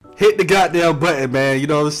hit the goddamn button, man. You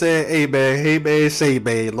know what I'm saying? Hey, man, say,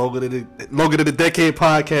 man. Longer than the Decade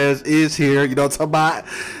podcast is here. You know what I'm talking about?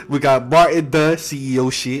 We got Martin the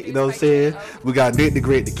CEO shit. You know what I'm saying? We got Nate the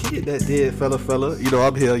Great, the kid that did, fella. You know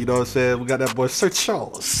I'm here. You know what I'm saying? We got that boy Sir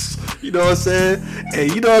Charles. You know what I'm saying?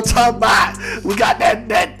 Hey, you know what I'm talking about? We got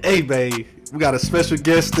that. Hey, man. We got a special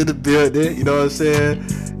guest in the building. You know what I'm saying?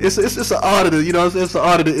 It's an honor to, you know what I'm saying? It's an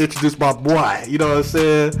honor to introduce my boy. You know what I'm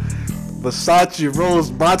saying? Versace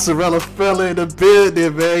Rose Mozzarella fella in the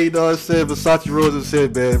building, man. You know what I'm saying? Versace Rose is here,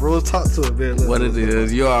 man. Rose, talk to him, man. What it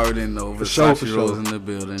is, you already know. Versace Rose in the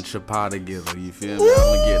building. Chapata Gizzle, you feel me? I'm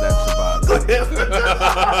gonna get that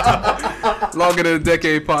Chapata. Longer than a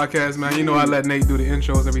Decade podcast, man. You know I let Nate do the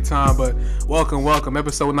intros every time, but welcome.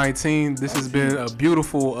 Episode 19. This has been a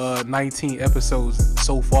beautiful 19 episodes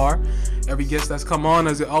so far. Every guest that's come on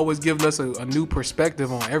has always given us a new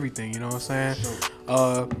perspective on everything, you know what I'm saying?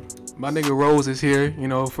 My nigga Rose is here, you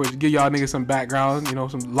know, to give y'all niggas some background, you know,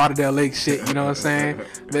 some Lauderdale Lake shit, you know what I'm saying?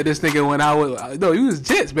 Man, this nigga went out with, no, he was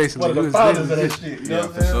Jits, basically. One of the founders of that shit, you know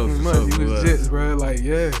what I'm saying? He was Jits, bro, like,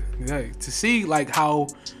 yeah. To see, like, how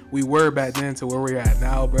we were back then to where we're at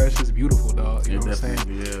now, bro, it's just beautiful, dog, you know what I'm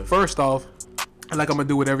saying? Yeah. First off, like I'm gonna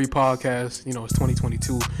do with every podcast, you know, it's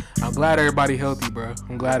 2022. I'm glad everybody healthy, bro.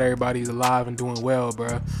 I'm glad everybody's alive and doing well,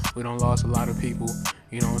 bro. We done lost a lot of people,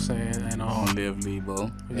 you know what I'm saying? And long live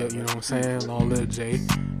Lebo. Yeah, you know what I'm saying? Long live Jay.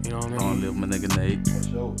 You know what I mean? Long live my nigga Nate.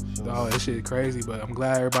 Oh, that shit crazy, but I'm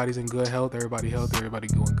glad everybody's in good health. Everybody healthy. Everybody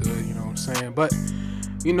doing good. You know what I'm saying? But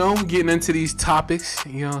you know, getting into these topics.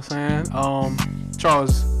 You know what I'm saying?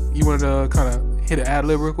 Charles, you wanted to kind of hit an ad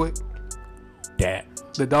lib real quick? That.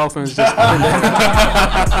 The Dolphins just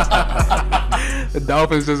the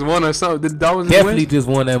Dolphins just won or something. The Dolphins definitely just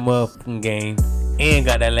won that motherfucking game and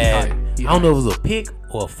got that last. I don't know if it was a pick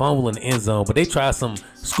or a fumble in the end zone, but they tried some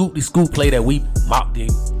scoop play that we mocked him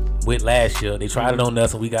with last year. They tried it on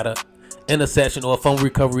us, and we got a interception or a fumble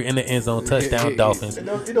recovery in the end zone, touchdown Dolphins.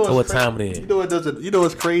 You know what time it is? You know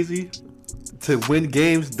what's crazy? To win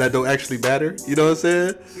games that don't actually matter, you know what I'm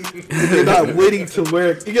saying? If you're not winning to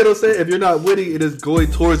where, you get what I'm saying? If you're not winning, it is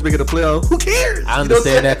going towards making a playoff. Who cares? I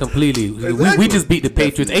understand that completely. Exactly. We just beat the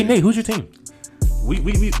Patriots. Hey Nate, who's your team?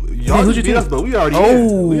 Y'all just beat us, but we already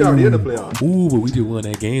in the playoffs. Ooh, but we just won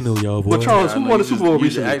that game though, y'all. Boy. But Charles, who won the Super Bowl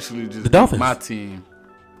recently? Actually, just the Dolphins. My team.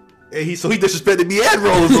 And he disrespected me and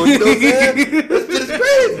Rose. So you know what I'm saying? This is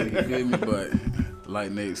crazy. You feel me? But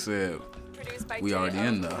like Nate said, we already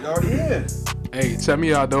in there. We already in. Hey, check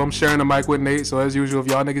me out though. I'm sharing the mic with Nate, so as usual, if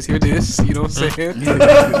y'all niggas hear this, you know what I'm saying?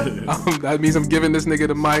 That means I'm giving this nigga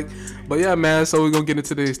the mic. But yeah, man. So we're gonna get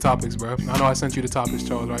into today's topics, bro. I know I sent you the topics,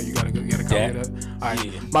 Charles. Right? You gotta copy that. All right.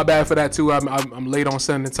 Yeah. My bad for that too. I'm late on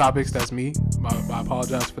sending the topics. That's me. I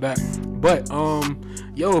apologize for that. But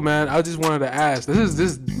yo, man, I just wanted to ask. This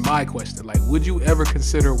is my question. Like, would you ever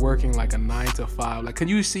consider working like a 9 to 5? Like, can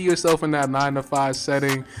you see yourself in that 9 to 5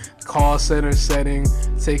 setting, call center setting,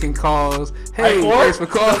 taking calls? Hey, thanks for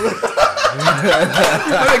calling.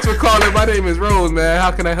 Thanks for calling. My name is Rose, man.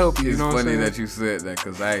 How can I help you? It's you know funny that you said that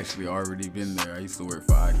because I actually already been there. I used to work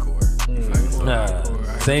for iCore.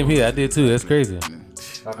 Same here. I did too. That's crazy.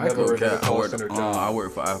 I worked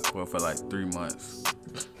for iCore for like 3 months.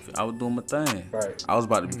 I was doing my thing. Right. I was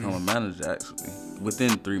about to become a manager actually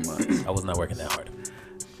within 3 months. I was not working that hard.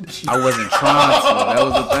 I wasn't trying to. That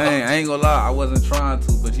was the thing. I ain't gonna lie. I wasn't trying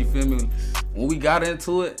to, but you feel me? When we got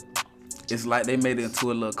into it, it's like they made it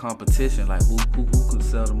into a little competition, like who could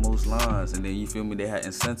sell the most lines, and then you feel me? They had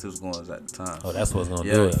incentives going at the time. Oh, that's what's gonna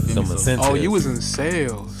do it. Some incentives. Oh, you was in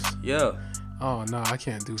sales. Yeah. Oh no, I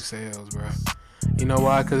can't do sales, bro. You know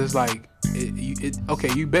why? Because it's like,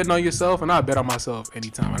 okay, you betting on yourself, and I bet on myself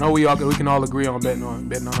anytime. I know we can all agree on betting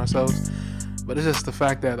on ourselves, but it's just the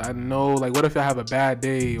fact that I know, like, what if I have a bad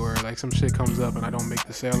day or like some shit comes up and I don't make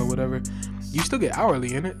the sale or whatever? You still get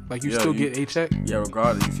hourly in it, like you still get a check. Yeah,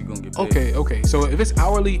 regardless if you're gonna get paid. Okay. So if it's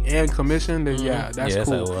hourly and commission, then that's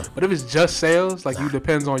cool. But if it's just sales, like you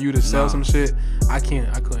depends on you to sell some shit, I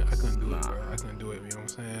couldn't do it, bro. I couldn't do it. You know what I'm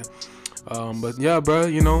saying? But yeah, bro,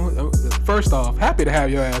 you know, first off, happy to have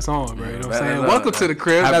your ass on, bro. You know what I'm saying? Welcome to the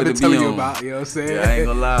crib. I've been telling you about, you know what I'm saying? Yeah, I ain't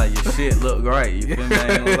gonna lie, your shit look great. You feel me? I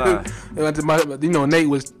ain't gonna lie. You know, Nate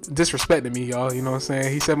was disrespecting me, y'all. You know what I'm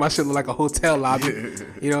saying? He said my shit look like a hotel lobby.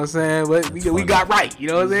 You know what I'm saying? But we got right. You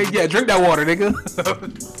know what I'm saying? Yeah, drink that water,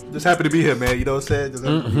 nigga. Just happy to be here, man. You know what I'm saying? Just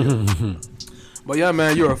happy to be here. But yeah,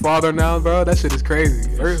 man, you're a father now, bro. That shit is crazy.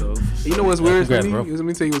 You know what's weird for me? Let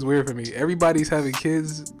me tell you what's weird for me. Everybody's having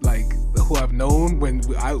kids like who I've known when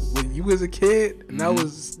you was a kid, and that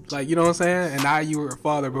was like, you know what I'm saying, and now you were a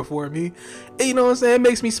father before me, and you know what I'm saying, it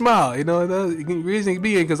makes me smile. You know, the reason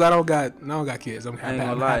being because I don't got kids. I ain't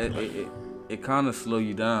gonna lie, it kind of slow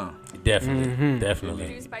you down.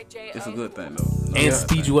 Definitely. It's a good thing though. And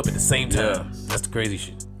speed you up at the same time. That's the crazy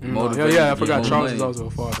shit. I forgot Charles is also a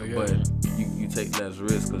father. Yeah. But you take less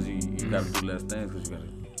risk because you got to do less things because you got to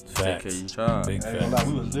take care of your child. Big facts.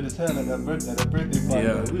 We was lit as hell at that birthday party.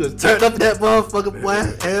 Yeah. We was turned up that motherfucker,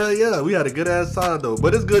 boy. Hell yeah. We had a good ass time though.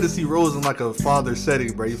 But it's good to see Rose in like a father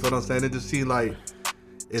setting, bro. You feel what I'm saying? It just seemed like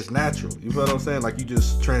it's natural. You feel what I'm saying? Like you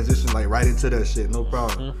just transition like right into that shit, no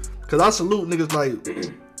problem. Cause I salute niggas like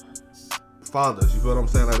fathers. You feel what I'm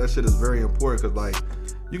saying? Like that shit is very important. Cause like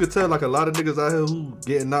you can tell like a lot of niggas out here who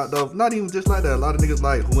getting knocked off. Not even just like that. A lot of niggas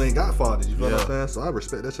like who ain't got fathers. You feel what I'm saying? So I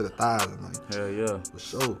respect that shit 1,000. Like hell yeah, for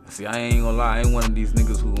sure. See, I ain't gonna lie. I ain't one of these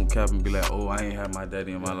niggas who gonna cap and be like, oh, I ain't had my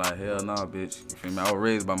daddy in my life. Hell nah, bitch. You feel me? I was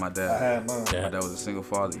raised by my dad. I had mine. My dad was a single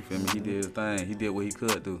father. You feel me? He did his thing. He did what he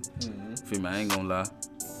could do. You feel me? I ain't gonna lie.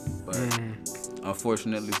 But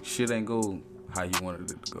unfortunately, shit ain't go how you wanted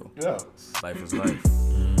it to go. Yeah. Life is life.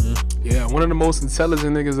 Yeah, one of the most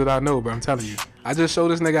intelligent niggas that I know, bro. I'm telling you. I just showed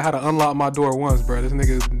this nigga how to unlock my door once, bro. This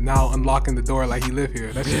nigga now unlocking the door like he live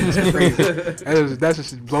here. That shit is crazy. That's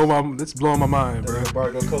just blowing my mind, bro. I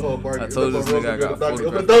told this nigga I got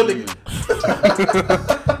photographed.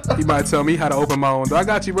 He might tell me how to open my own door. I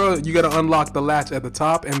got you, bro. You gotta unlock the latch at the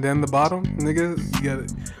top and then the bottom, nigga. You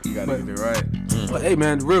gotta get it right. But hey,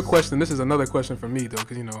 man, real question. This is another question for me though,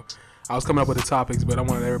 because you know I was coming up with the topics, but I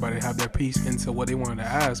wanted everybody to have their piece into what they wanted to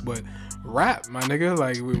ask. But rap, my nigga,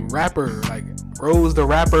 like rapper, like Rose the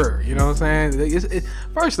rapper, you know what I'm saying?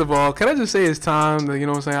 First of all, can I just say it's time that, you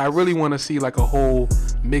know what I'm saying? I really want to see like a whole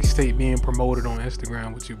mixtape being promoted on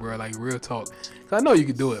Instagram with you, bro. Like real talk. Cause I know you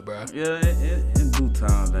can do it, bro. Yeah, in due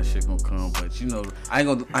time that shit gonna come. But you know, I ain't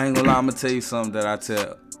gonna lie. I'm gonna tell you something that I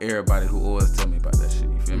tell everybody who always tell me about that shit.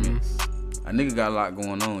 You feel me? A nigga got a lot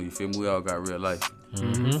going on. You feel me? We all got real life.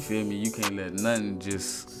 You feel me? You can't let nothing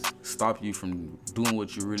just stop you from doing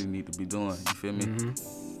what you really need to be doing. You feel me?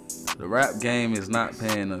 The rap game is not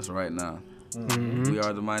paying us right now. We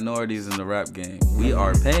are the minorities in the rap game. We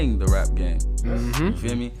are paying the rap game. You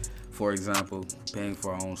feel me? For example, paying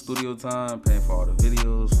for our own studio time, paying for all the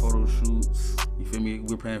videos, photo shoots. You feel me?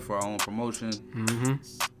 We're paying for our own promotion.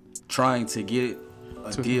 Trying to get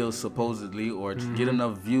a deal supposedly, or get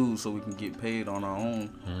enough views so we can get paid on our own,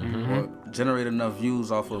 or generate enough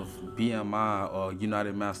views off of BMI or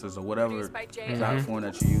United Masters or whatever platform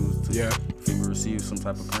that you use to receive some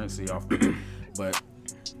type of currency off of it. But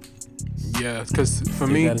yeah, because for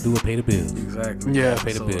me, you gotta do it, pay the bills. Exactly. Yeah,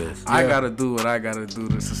 pay the bills. I gotta do what I gotta do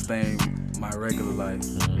to sustain my regular life.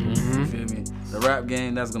 You feel me? The rap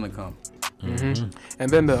game, that's gonna come. And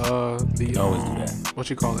then the always do that. What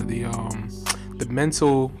you call it? The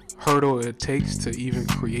mental hurdle it takes to even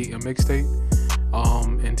create a mixtape,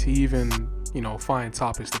 and to even, you know, find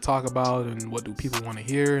topics to talk about and what do people want to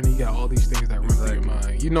hear, and you got all these things that run through your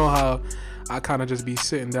mind. You know how I kind of just be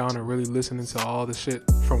sitting down and really listening to all the shit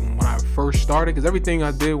from when I first started, because everything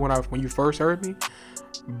I did when you first heard me,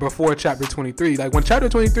 before chapter 23, like when chapter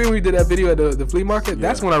 23, when we did that video at the flea market,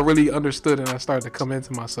 that's when I really understood and I started to come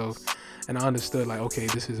into myself, and I understood like, okay,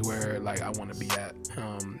 this is where like I want to be at.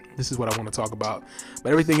 This is what I want to talk about.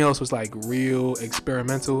 But everything else was like real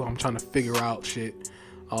experimental. I'm trying to figure out shit,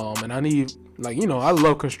 and I need, like, you know, I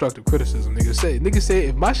love constructive criticism. Niggas say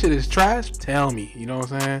if my shit is trash, tell me. You know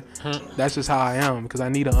what I'm saying? That's just how I am, because I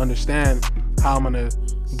need to understand how I'm gonna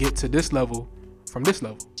get to this level from this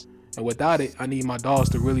level. And without it, I need my dogs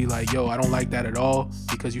to really like, yo, I don't like that at all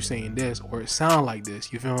because you saying this, or it sound like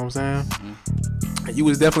this. You feel what I'm saying? And you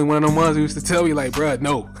was definitely one of them ones who used to tell me like, bruh,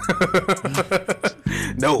 no.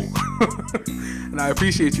 No. And I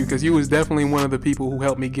appreciate you, because you was definitely one of the people who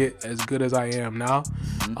helped me get as good as I am now.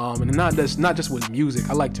 And not just with music.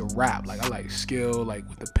 I like to rap. Like I like skill, like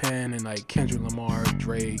with the pen, and like Kendrick Lamar,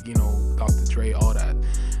 Drake, you know, Dr. Dre, all that.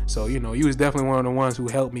 So, you know, you was definitely one of the ones who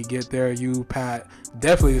helped me get there. You, Pat,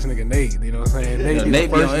 definitely this nigga Nate, you know what I'm saying?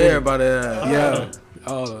 Nate be on everybody. Yeah.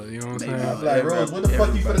 Oh, you know what I'm saying? I'm like, Rose, when the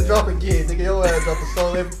fuck you finna drop again? Nigga, your ass drop a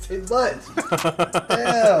song every 10 months.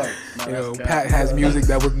 Damn. You know, Pat has music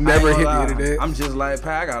that would never hit the internet. I'm just like,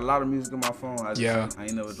 Pat, I got a lot of music on my phone. I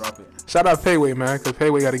ain't never drop it. Shout out Payway, man, because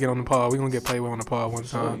Payway got to get on the pod. We gonna get Payway on the pod one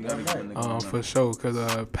time. For sure,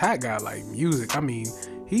 because Pat got like music. I mean,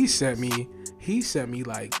 he sent me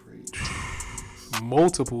like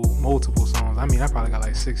multiple songs. I mean, I probably got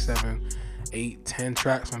like 6, 7, 8-10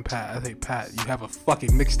 tracks from Pat. I say, Pat, you have a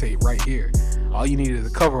fucking mixtape right here. All you need is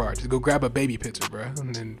a cover art. Just go grab a baby picture, bro,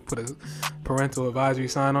 and then put a parental advisory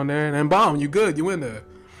sign on there, and then bomb, you good, you in there.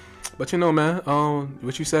 But you know, man,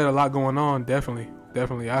 what you said, a lot going on. Definitely.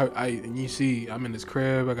 And you see, I'm in this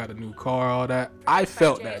crib. I got a new car, all that. I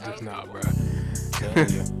felt that just now, bro.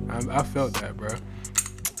 I felt that, bro.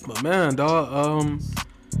 But man, dog,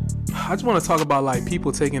 I just want to talk about like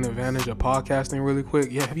people taking advantage of podcasting really quick.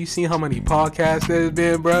 Yeah, have you seen how many podcasts there's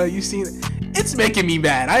been, bro? You seen it? It's making me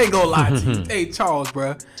mad. I ain't gonna lie to you. Hey, Charles,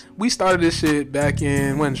 bro, we started this shit back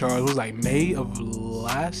in when, Charles? It was like May of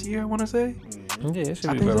last year, I want to say. Yeah, it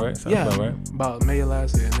should be about right. Sounds about right. About May of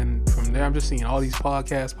last year, and then from there, I'm just seeing all these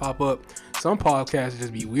podcasts pop up. Some podcasts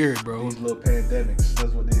just be weird, bro. These little pandemics.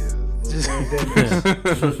 That's what it is.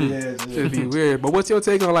 Just be weird. But what's your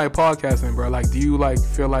take on like podcasting, bro? Like, do you like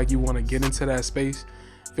feel like you want to get into that space?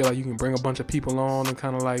 Feel like you can bring a bunch of people on and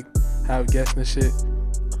kind of like have guests and shit?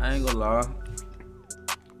 I ain't gonna lie.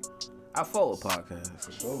 I fuck with podcasts.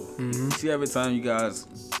 For sure. Mm-hmm. You see, every time you guys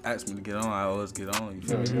ask me to get on, I always get on. You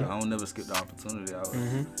feel me? I don't never skip the opportunity.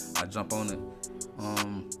 I jump on it.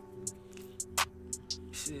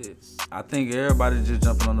 Shit. I think everybody just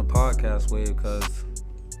jumping on the podcast wave because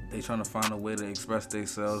they trying to find a way to express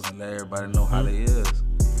themselves and let everybody know how they is.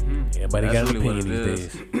 Everybody That's got an really opinion what it these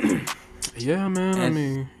is. days. Yeah, man. And I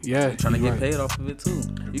mean, yeah. Trying to get right. paid off of it too.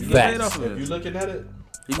 You can get Facts. paid off of If it. you looking at it,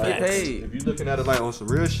 You can get paid. if you looking at it like on some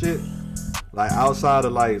real shit, like outside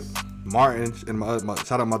of like Martin and my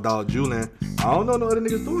shout out my dog Julian, I don't know no other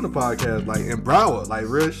niggas doing the podcast. Like in Broward, like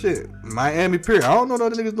real shit. Miami, period. I don't know no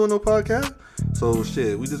other niggas doing no podcast. So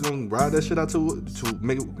shit, we just gonna ride that shit out to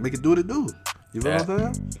make it do what it do. You know what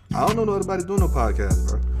I'm saying? I don't know nobody doing no podcast,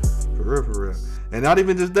 bro. For real. And not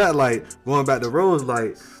even just that, like going back to Rose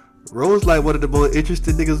like one of the most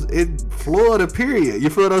interesting niggas in Florida, period. You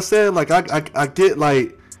feel what I'm saying? Like I get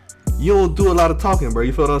like you don't do a lot of talking, bro.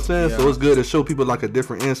 You feel what I'm saying? Yeah. So it's good to show people like a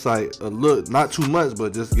different insight, a look, not too much,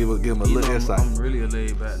 but just give them a little insight. I'm really a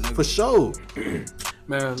laid back nigga. For sure.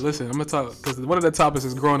 Man, listen, I'm gonna talk because one of the topics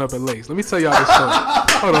is growing up at Lakes. Let me tell y'all this story.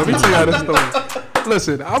 Hold on, let me tell y'all this story.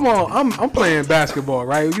 Listen, I'm playing basketball,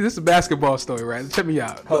 right? This is a basketball story, right? Check me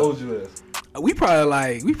out. How old you is? We probably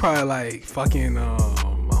like fucking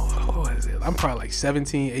what is it? I'm probably like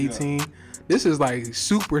 17, 18. Yeah. This is like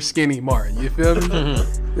super skinny Martin, you feel me?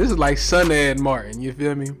 This is like Son Ed Martin, you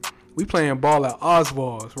feel me? We playing ball at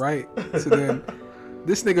Oswald's, right? So then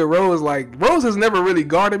this nigga Rose has never really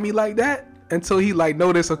guarded me like that until he like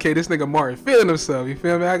noticed, okay, this nigga Martin feeling himself, you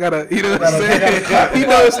feel me? I gotta, you know what I'm saying? He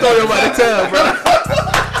know the story I'm about to tell, bro.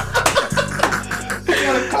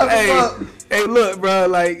 Hey, look, bro,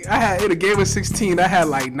 like, I had, in a game of 16, I had,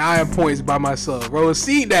 like, 9 points by myself. Rose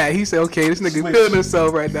seen that. He said, okay, this nigga feeling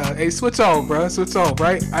himself right now. Hey, switch on, bro. Switch on,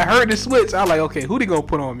 right? I heard the switch. I was like, okay, who they gonna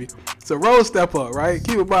put on me? So Rose step up, right?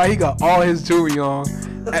 Keep in mind, he got all his jewelry on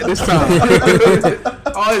at this time.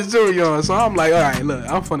 All his jewelry on. So I'm like, all right, look,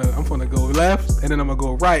 I'm finna go left, and then I'm gonna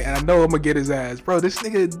go right, and I know I'm gonna get his ass. Bro, this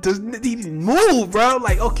nigga he didn't move, bro. I'm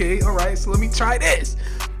like, okay, all right, so let me try this.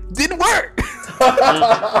 Didn't work.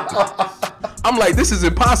 I'm like, this is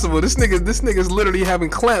impossible. This nigga's literally having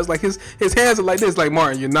clamps. Like his hands are like this. Like,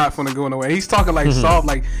 Martin, you're not gonna go nowhere. He's talking like soft.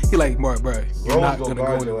 Like he like, Martin, bro, you're Rose not gonna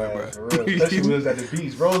go nowhere, bro. Especially when we was at the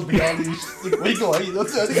beach. Rose be on these. We going. You know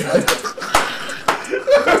what I'm saying?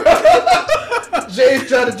 James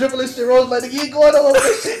trying to dribble this shit. Rose like, nigga, you ain't going over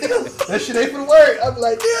that shit. Nigga. That shit ain't finna work. I'm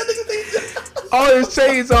like, yeah, nigga. All his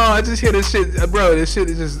chains on. I just hear this shit, bro. This shit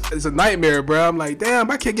is it's a nightmare, bro. I'm like,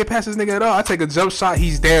 damn, I can't get past this nigga at all. I take a jump shot,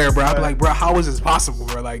 he's there, bro. I'm like, bro, how is this possible,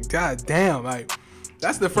 bro? Like, god damn, like.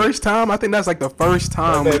 That's the first time. I think that's like the first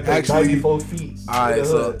time we actually. 94 feet. All right,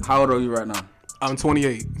 so how old are you right now? I'm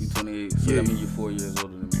 28. You 28. So that means you're 4 years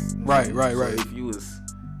older than me. Right. So if you was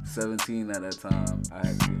 17 at that time, I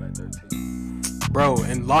had to be like 13. Bro,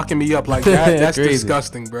 and locking me up like that—that's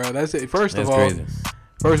disgusting, bro. That's it. First of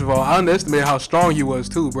all, I underestimated how strong you was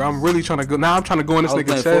too, bro. I'm really trying to go. Now I'm trying to go in this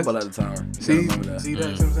nigga's chest. I was playing football at the time. See that?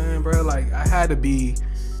 What I'm saying, bro. Like it had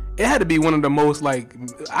to be one of the most like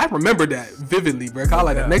I remember that vividly, bro. I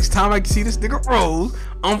like the next time I see this nigga Rose,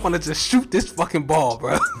 I'm gonna just shoot this fucking ball,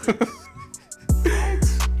 bro.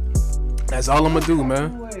 That's all I'm gonna do,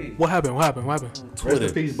 man. What happened? Rest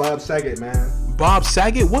in peace, Bob Saget, man. Bob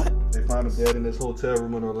Saget? What? They found him dead in this hotel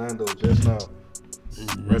room in Orlando just now.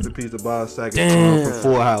 Rest in peace to Bob Saget from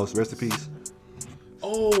Full House. Rest in peace.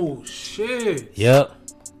 Oh shit. Yep.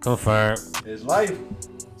 Confirmed. His life.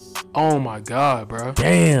 Oh my god, bro.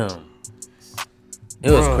 Damn.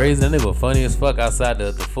 It was crazy. That nigga was funny as fuck outside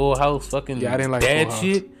the Full House fucking I didn't like dad Full House.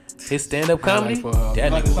 shit. His stand-up comedy, Full House.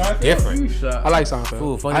 that like nigga was Seinfeld? You different. shot. I like Seinfeld.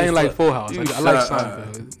 Fool, funny I ain't as like fuck. Full House. You I like shot.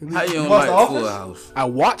 Seinfeld. How you don't watch The like Full Office? House? I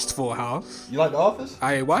watched Full House. You like The Office?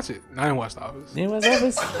 I ain't watch it. I didn't watch The Office. You know what's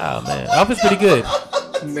Office? Oh man, Office pretty good.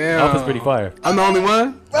 Damn. Office pretty fire. I'm the only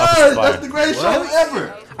one. Office fire. That's the greatest show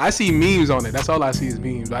ever. I see memes on it. That's all I see is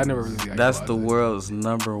memes. But I never really. Like, That's watched the it. world's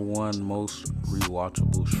 #1 most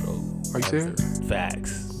rewatchable show. Are you serious?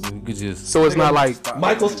 Facts. You could just. So it's not like.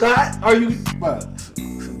 Michael Scott? Are you? What?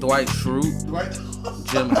 Dwight Schrute, Right?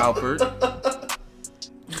 Jim Halpert.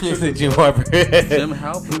 Jim Harper. Jim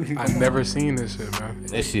Halpert. I've never seen this shit, man.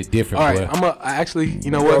 That shit different, All right, boy. I actually, you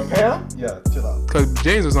know what? Pam? Yeah, chill out. Because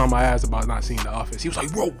James was on my ass about not seeing The Office. He was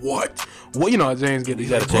like, bro, what? What? You know how James get. He's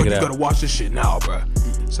gotta like, bro, check it you out. gotta watch this shit now, bro.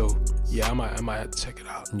 So yeah, I might have to check it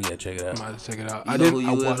out. You gotta check it I out. might have to check it out. You I know did. who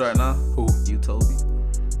I you is watched- right now? Who? You Toby.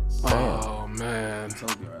 Oh man.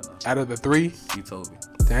 Toby right now. Out of the three, You Toby.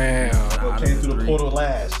 damn. Out Came of through the three. portal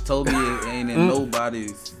last. Toby ain't in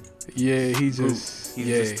nobody's Yeah, he group. just. He's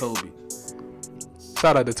yeah. just Toby.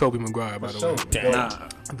 Shout out to Tobey Maguire, by the way. Damn. Nah,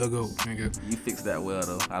 The GOAT, nigga. you fixed that well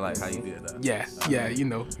though. I like how you did that. Yeah, you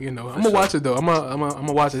know. I'm gonna watch it though. I'm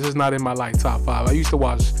gonna watch it. It's just not in my like top 5. I used to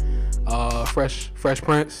watch Fresh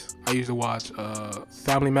Prince. I used to watch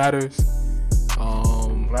Family Matters.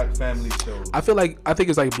 Black family shows. I think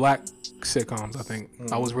it's like black sitcoms. I think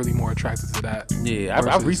I was really more attracted to that. Yeah, I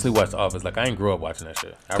versus- recently watched The Office. Like I ain't grew up watching that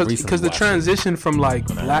shit. I recently Because the watched transition from like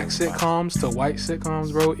I black was sitcoms to white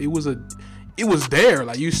sitcoms, bro, it was there.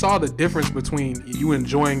 Like you saw the difference between you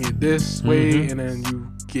enjoying it this way and then you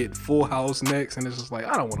get Full House next, and it's just like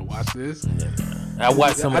I don't want to watch this. it. I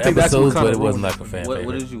watched some I of the think that's what episodes, kinda but it wasn't ruined like a fan What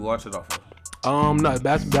favorite. did you watch it off of? No,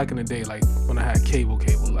 that's back in the day, like when I had cable.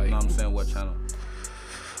 Like, No, I'm saying what channel?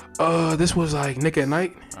 this was like Nick at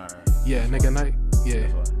Night. Alright. Yeah, Nick at Night. Yeah.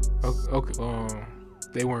 That's why. Okay.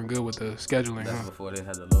 They weren't good with the scheduling. That's Huh? before they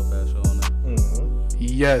had the Lopez show on it. Mm-hmm.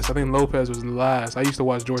 Yes, I think Lopez was last. I used to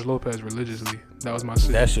watch George Lopez religiously. That was my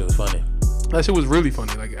shit. That shit was funny. That shit was really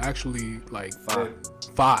funny. Like actually, like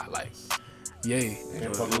five. Like, yay.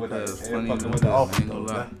 Ain't fucking with that. Lopez, Ain't funny fucking as with the hell, Office. ain't gonna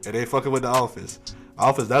though, lie. man. It ain't fucking with the Office.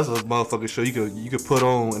 Office, that's a motherfucking show you could put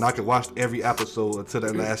on and I could watch every episode until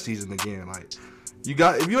that last season again. Like you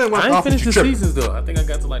got if you ain't watched I ain't Office, finished you the tripping. seasons though. I think I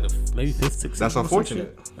got to like maybe 5th, 6th season. That's or some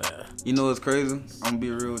unfortunate. shit. Yeah. You know what's crazy? I'm gonna be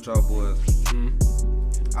real with y'all boys.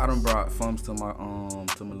 I done brought Fums to my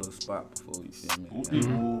little spot before, you feel me?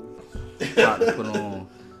 And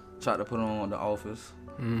tried to put on The Office.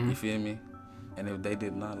 You feel me? And if they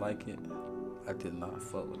did not like it, I did not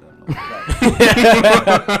fuck with them. No.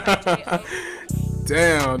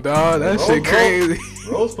 Damn, dog. That shit crazy.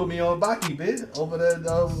 Rose put me on Baki, bitch, over there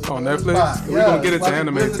on Netflix. We gonna get into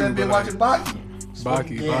anime too. Been But watching like, Baki.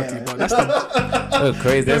 Baki. That's the. That's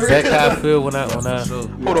crazy. That's exactly how I feel when I For put sure.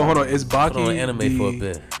 Hold on. Is Baki on anime for a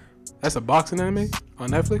bit. That's a boxing anime on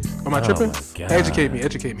Netflix? Am I Oh tripping? my God. Educate me.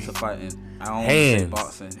 It's a fighting. I don't Hands. say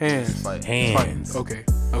boxing. Hands. It's fighting. Hands. Fighting.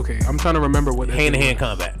 Okay. I'm trying to remember what that Hand to shit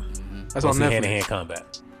hand was. combat. That's on Netflix. Hand to hand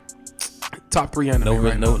combat. Top 3 anime No,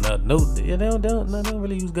 right now. yeah, they don't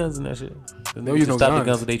really use guns in that shit. They use just no stop the guns.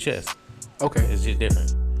 guns with their chest. Okay. It's just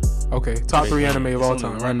different. Okay. Top 3 anime of all It's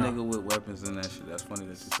time only right one now. nigga with weapons in that shit. That's funny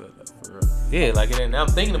that you said that, for real. Yeah, like and I'm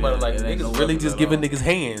thinking about it, like it ain't niggas no really weapons just at giving all. niggas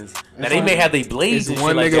hands. Now they may have their blades It's and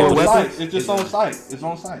one shit like nigga that. with but weapons. It's just on site. It's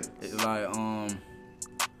on site. It's like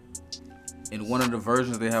in one of the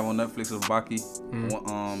versions they have on Netflix of Baki,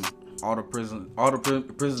 all the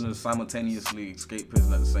prisoners simultaneously escape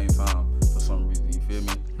prison at the same time for some reason. You feel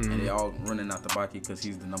me? And they all running after Baki because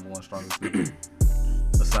he's the #1 strongest nigga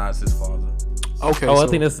besides his father. Okay. Oh, so, I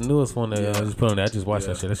think that's the newest one that I just put on there. I just watched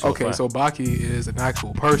that shit. That shit was Okay, fire. so Baki is an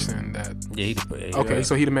actual person that. Yeah, he the Okay,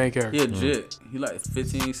 so he the main character. He a jit. He like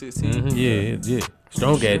 15, 16. yeah, Jit.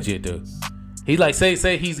 Strong ass Jit though. He like say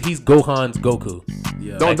he's Gohan's Goku.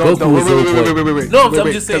 Yeah. Don't, Like, don't, Goku don't. was Wait. No, I'm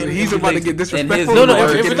Wait, just saying. 'cause he's in about to get relation- disrespectful. No,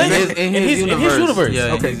 Or in get relation- in his universe.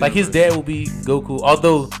 Yeah, Okay. Like his dad will be Goku,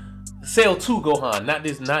 although Cell 2 Gohan, not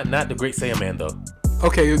the Great Saiyaman though.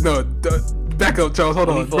 Okay, no, back up, Charles. Hold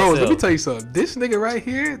Only on, for bro. Let Cell. me tell you something. This nigga right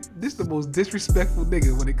here, this the most disrespectful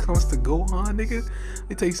nigga when it comes to Gohan, nigga. Let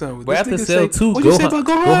me tell you something. But This after nigga Cell say- 2, what you say about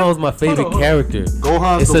Gohan? Gohan's my favorite Hold on. character.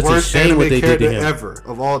 Gohan's It's the such a worst shame anime what they did to character him. ever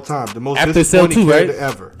of all time. The most After Cell disappointing 2, right? character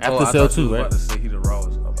ever. After I Cell thought you 2, was right? about to say he the rawest.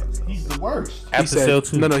 I'm about to say. He's the worst. He After said, Cell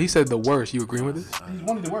 2. No, he said the worst. You agreeing with this? He's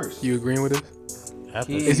one of the worst. You agreeing with this?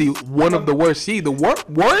 After- Is he one of the worst? See, the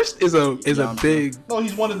worst is a Yamcha. big No,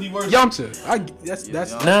 he's one of the worst. Yamcha. That's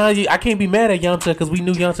Yamcha. Nah, I can't be mad at Yamcha because we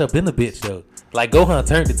knew Yamcha been a bitch though. Like Gohan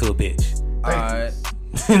turned into a bitch. Alright,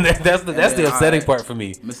 that's the upsetting alright. part for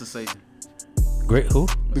me. Mr. Satan. Great who?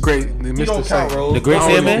 The He don't Mr. count, Satan. Rose. The Great I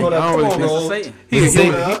don't Sandman? know that. I don't really Come on, think- Rose. He's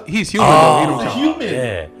Satan. human though. He don't He's a count. human.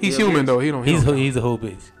 Yeah. He's human though. He don't. He's a whole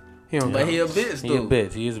bitch. He don't But count. he a bitch He a though.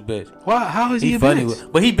 bitch. He is a bitch. Why? How is he He a funny,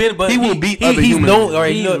 bitch? but he will beat other he's humans. known. All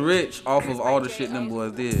right, He's you know, rich off of all the shit them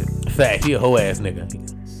boys did. fact. He a hoe ass nigga.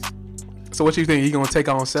 So what you think? He gonna take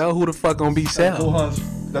on Cell? Who the fuck gonna beat Cell?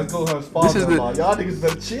 That's Gohan's This is the- father-in-law. Y'all niggas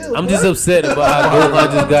better chill. I'm bruh. just upset about how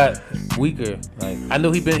Gohan just got weaker. Like I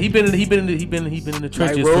know he been in the trenches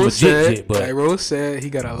Like for Rose legit said, shit, but like Rose said, he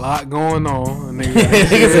got a lot going on.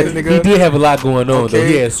 Nigga, he did have a lot going on though.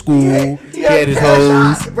 He had school, he had his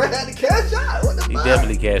hoes. Bro had to cash out. What the He fuck?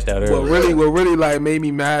 definitely cashed out early. What really like made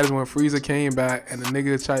me mad is when Frieza came back and the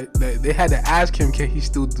nigga tried. They had to ask him, can he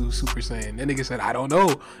still do Super Saiyan? That nigga said, I don't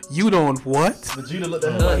know. You don't what? Vegeta looked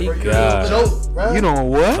at him like, bro, you God. a joke, bro. You don't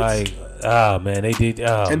what? Like, ah man, they did.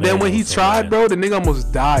 Oh, and then man, when he so tried, bad. bro, the nigga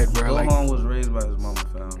almost died, bro. Like Gohan was raised by his mama,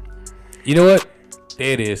 fam. You know what?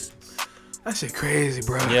 There it is. that shit crazy,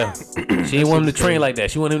 bro. Yeah, she didn't want him to train like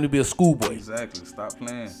that. She wanted him to be a schoolboy. Exactly. Stop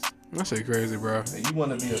playing. That shit crazy, bro. You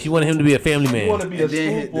want to be a She wanted him to be a family you want to man. be a And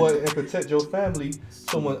then hit schoolboy and protect your family.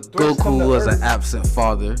 Someone threats come Goku to was Earth. an absent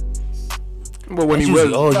father. But when That's he was,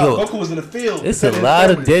 usually all Nah, yo. Goku was in the field. It's a protecting his lot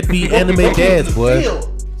of family. deadbeat Goku anime was in dads, the boy. field.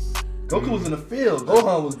 Goku was in the field.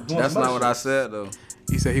 Gohan was doing That's some not other what I shit. said though.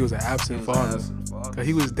 he said he was an absent He was an father. absent father. Cause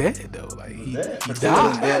he was dead though. Like he dead. he He He was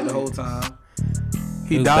died. dead the whole time.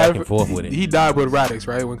 He was died back and forth with it. He died with Radix,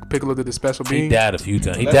 right? When Piccolo did the special He beam. died a few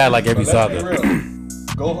times. He Let's died be- like every let's be saga. real.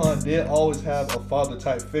 Gohan did always have a father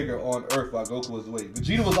type figure on Earth while Goku was away.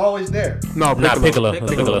 Vegeta was always there. No, Not Piccolo. Piccolo.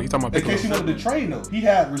 Piccolo. You talking about In case he Piccolo? wanted to train though, he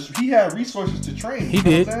had resources to train. He You know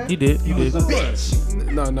did. what I'm saying? He did. He He was did. a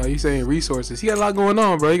bitch. No, you saying resources. He got a lot going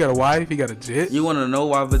on, bro. He got a wife. He got a jet. You want to know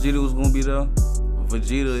why Vegeta was gonna be there?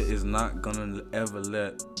 Vegeta is not gonna ever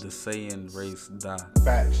let the Saiyan race die.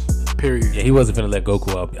 Facts. Period. Yeah, he wasn't finna let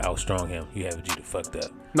Goku outstrong him. He had Vegeta fucked up.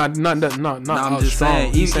 Not. No, I'm just strong.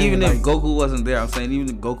 saying, He's even like, if Goku wasn't there, I'm saying even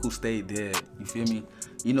if Goku stayed dead, you feel me?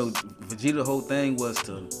 You know, Vegeta's whole thing was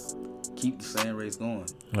to keep the Saiyan race going.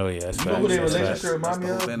 Oh yeah, that's You know who facts. their That's relationship facts. remind me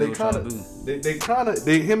That's of? the whole They thing kind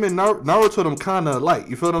they were of, him and Naruto them kind of alike.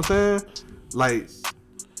 You feel what I'm saying? Like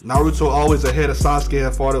Naruto always ahead of Sasuke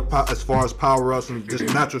as far as power ups and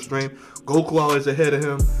just natural strength. Goku always ahead of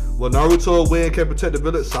him. Well, Naruto win can protect the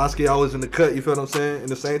village. Sasuke always in the cut. You feel what I'm saying? And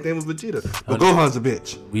the same thing with Vegeta. But Gohan's a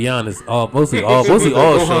bitch. Be honest, mostly all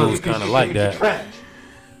shows kind of like that. Trash.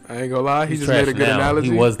 I ain't gonna lie. He He's just made a trash good now. analogy.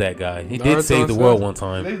 He was that guy. He Naruto did save the and world stuff.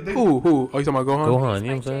 one time. Who? Oh, you talking about Gohan? Gohan, you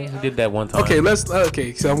know what I'm saying? He did that one time. Okay,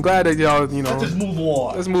 okay. So I'm glad that y'all, Let's just move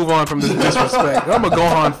on. let's move on from this disrespect. I'm a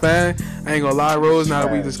Gohan fan. I ain't gonna lie, Rose. Now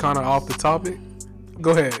that we just kind of off the topic,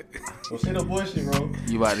 go ahead. Don't say no bullshit, bro.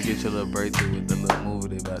 You about to get your little breakthrough with the little movie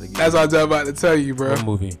they about to get. That's what I was about to tell you, bro. What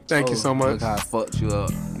movie? Thank you so much. Look how I fucked you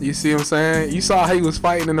up. You see what I'm saying? You saw how he was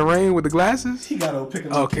fighting in the rain with the glasses? He got to pick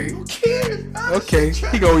him Okay. Who cares? man? Okay,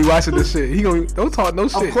 he gonna be watching this shit. He gonna don't talk no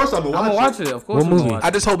shit. Of course I'm I'm gonna watch it. Of course, What I'm gonna movie? watch I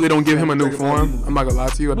it. just hope they don't give him a new form. I'm not gonna lie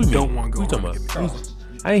to you. I What you don't mean? want What you Gohan. talking about?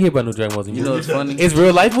 I ain't hear about no Dragon Ball Z You know movie. what's funny? It's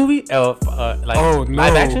real life movie? Like Oh no!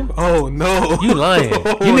 live action? Oh no! You lying? You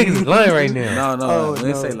niggas is lying right now. No, Oh, we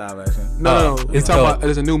didn't no. say live action. No. It's It's talking dope. about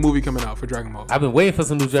there's a new movie coming out for Dragon Ball. I've been waiting for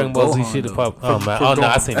some new Dragon Ball Z Gohan, shit to though. pop. Oh man, for oh no,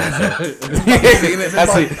 I Gohan. seen that shit.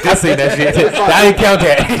 I seen that shit. I didn't count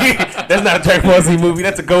that. That's not a Dragon Ball Z movie.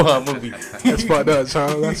 That's a Gohan movie. That's fucked up,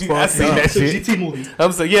 Charles. That's fucked I seen up. that It's a shit. GT movie.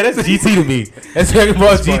 I'm so yeah, that's GT to me. That's Dragon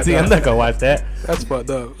Ball fucked GT. up. I'm not gonna watch that. That's fucked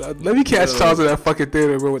up. Let me catch Charles in that fucking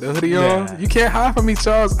theater, bro, with the hoodie on. Nah. You can't hide from me,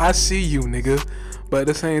 Charles. I see you, nigga. But at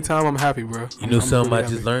the same time, I'm happy, bro. You know I'm something I really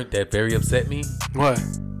just happy. learned that very upset me? What?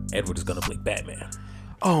 Edward is gonna play Batman.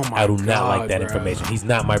 Oh my I do god, not like that bro. information. He's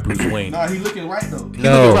not my Bruce Wayne. Nah, he looking right though. looking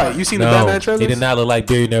right. You seen the Batman trailers? He did not look like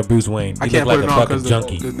billionaire Bruce Wayne. I He can't looked put like it a on fucking because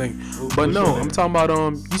junkie. the thing. But no, I'm talking about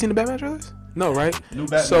You seen the Batman trailers? No, right? New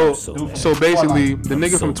Batman. So so Dude from so basically, Twilight. the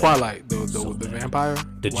nigga so from bad. Twilight, the vampire,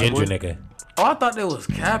 The white ginger boy. nigga. Oh, I thought they was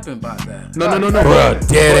capping about that. No. Bruh,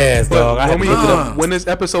 dead ass dog. I had to when, look it up. when this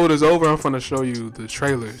episode is over, I'm gonna show you the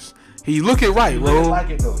trailers. He looking right, bro. looking like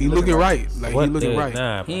it, though. He He looking looking right. Like What he looking the- right.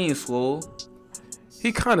 Nah, He ain't swole.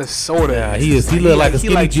 He kind of sorta. Nah, he is. He look like a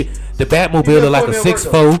skinny. The Batmobile He look like a look for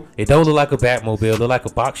 6'4". It don't look like a Batmobile. Look like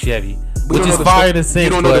a box Chevy, We which don't is know the fire sto- in a sense. You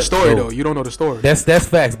don't know the but story no. though. You don't know the story. That's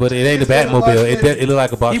facts, but it ain't a It look like Batmobile. this. It look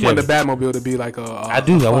like a box He want the Chevy. Batmobile to be like a. I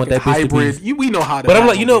do. I want that bitch to be- hybrid. We know how. The But I'm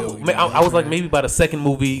like, you know, Batmobile, I was like, what I'm maybe by the second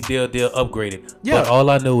movie they'll upgrade it. Yeah. But all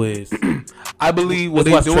I know is saying? I believe what Let's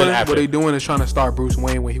they watch the doing. trailer after. What they doing is trying to start Bruce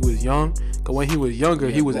Wayne when he was young. Cause when he was younger,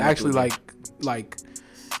 he was boom, actually boom. like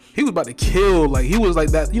he was about to kill. Like he was like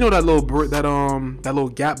that. You know that little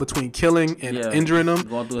gap between killing and injuring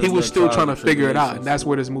them. He was still trying to figure it out, and that's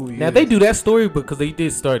where this movie. Now is. they do that story because they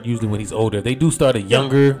did start usually when he's older. They do start a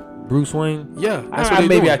younger Bruce Wayne. Yeah, that's what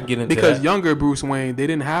maybe I can get into because that. younger Bruce Wayne, they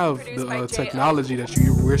didn't have the technology that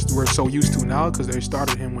we're so used to now because they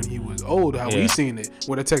started him when he was old. How we seen it,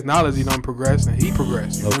 where the technology don't progress and he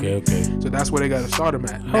progressed. Okay. So that's where they got to start him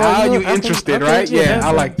at. Now you interested, right? Yeah,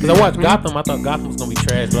 I like. Because I watched Gotham, I thought Gotham was gonna be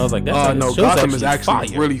trash, but I was like, that's no, Gotham is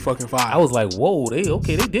actually really fucking fire. I was like, whoa, they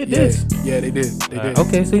did this. Yeah, they did. They did.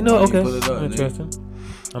 Okay, so I'm interested.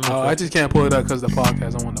 I just can't pull it up because the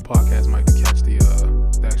podcast. I want the podcast mic to catch the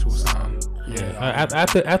actual sound. Yeah.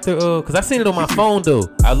 After because I seen it on my phone though.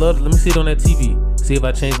 Let me see it on that TV. See if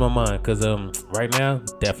I change my mind. Because right now,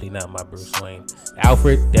 definitely not my Bruce Wayne.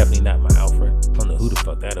 Alfred, definitely not my Alfred. I don't know who the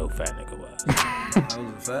fuck that old fat nigga was. That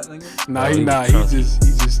was a fat nigga? Nah, he's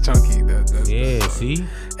just chunky. Yeah, see?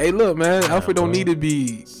 Hey, look, man, Alfred don't need to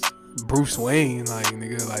be Bruce Wayne, like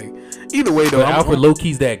nigga, like either way though. But Alfred low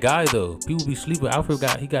key's that guy though. People be sleeping. Alfred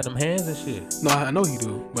got them hands and shit. No, I know he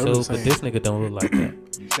do. But this nigga don't look like that.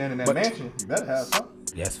 You stand in that mansion, you better have something.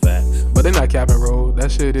 Yes, facts. But they're not capping, bro.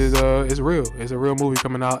 That shit is it's real. It's a real movie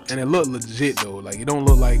coming out, and it look legit though. Like it don't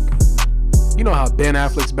look like, you know how Ben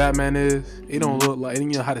Affleck's Batman is. It don't look like, you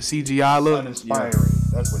know how the CGI look. Uninspiring.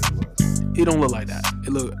 That's what he was. It don't look like that.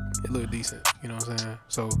 It look decent. You know what I'm saying?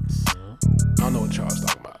 So I don't know what y'all's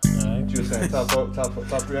talking about. You were saying top three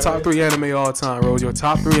anime? Top 3 anime all time, Rose. Your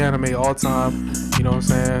top 3 anime all time. You know what I'm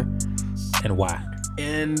saying? And why?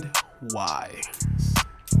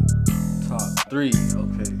 Top 3.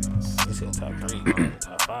 Okay. You said top 3.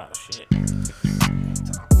 Top 5. Shit.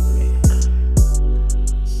 Top 3.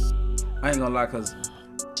 I ain't gonna lie, cause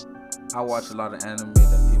I watch a lot of anime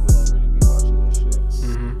that people don't really be watching this shit.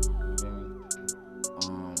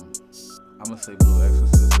 I'm gonna say Blue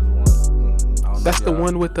Exorcist is one. That's the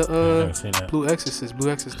one with the Blue Exorcist.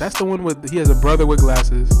 That's the one with he has a brother with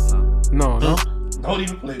glasses. No. Don't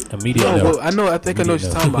even play. I think I know what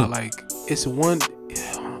you're talking about. Like it's one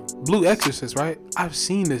Blue Exorcist, right? I've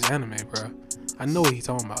seen this anime, bro. I know what he's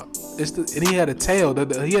talking about. And he had a tail.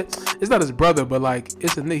 It's not his brother, but like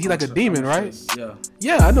he's like a demon, right?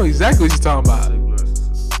 Yeah, I know exactly what he's talking about.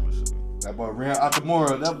 That boy ran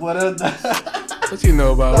Akamura. That boy. What you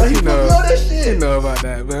know about? What you know? That shit. You know about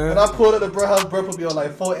that, man. When I pulled up the bro house, bro put me on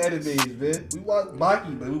like 4 animes, man. We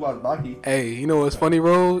watched Baki. Hey, you know what's funny,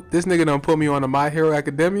 Ro? This nigga done put me on a My Hero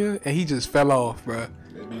Academia, and he just fell off, bro.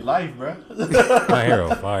 It be life, bro. My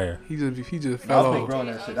Hero fire. He just fell off. Growing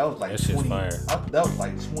that shit. That was like that 20. Fire. That was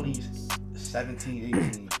like 2017,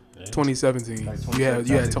 18. 2017. Like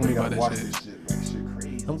you had told me about that shit. Shit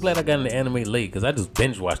crazy. I'm glad I got into anime late because I just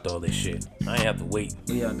binge watched all this shit. I ain't have to wait.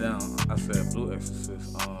 Yeah, down. I said Blue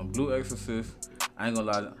Exorcist. Blue Exorcist. I ain't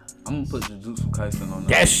gonna lie. I'm gonna put Jujutsu Kaisen on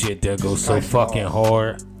there. That shit there goes so fucking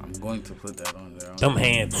hard. I'm going to put that on there. Them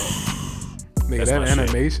hands. Nigga, that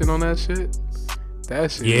animation on that shit.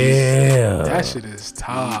 That shit. Yeah. That shit is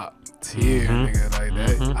top tier, nigga. Like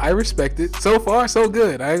that. I respect it. So far, so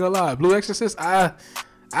good. I ain't gonna lie. Blue Exorcist.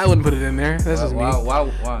 I wouldn't put it in there. That's just me. Why?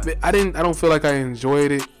 I don't feel like I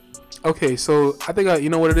enjoyed it. Okay, so I think you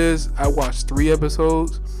know what it is. I watched 3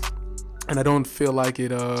 episodes, and I don't feel like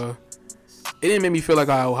it. It didn't make me feel like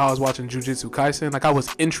how I was watching Jujutsu Kaisen. Like I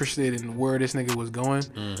was interested in where this nigga was going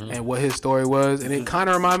and what his story was, and it kind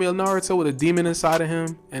of reminded me of Naruto with a demon inside of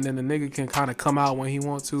him, and then the nigga can kind of come out when he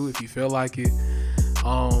wants to if he feel like it.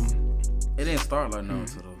 It didn't start like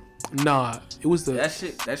Naruto though. Nah, it was that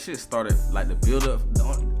shit started like the build up.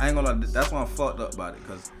 I ain't gonna lie, that's why I'm fucked up about it,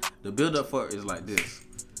 because the build up for it is like this.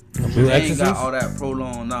 They ain't got all that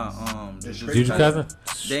prolonged Jujutsu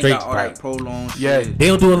Kaisen? They ain't got all that prolonged shit. Yeah, they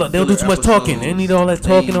don't do a lot. They don't do too much talking. They need all that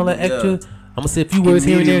talking, all that extra. I'm gonna say a few words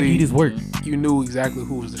here and there. You just work. You knew exactly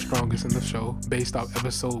who was the strongest in the show based off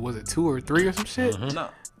episode. Was it 2 or 3 or some shit? No.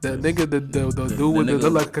 The nigga, the dude with the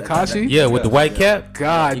like Kakashi. Yeah, with the white cap.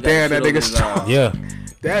 God damn, that nigga strong. Yeah,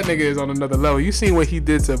 that nigga is on another level. You seen what he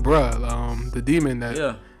did to bruh, the demon that.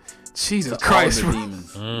 Yeah. Jesus to Christ, all the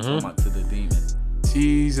demons. To the demon.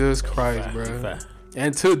 Jesus Christ, bro.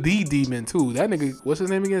 And to the demon too. That nigga, what's his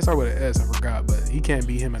name again? Start with an S. I forgot, but he can't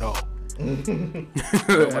beat him at all. Nobody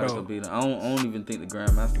could beat him. I don't even think the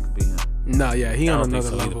Grandmaster could beat him. Nah, yeah, he on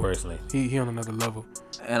another level. Either, personally, he on another level.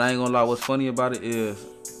 And I ain't gonna lie. What's funny about it is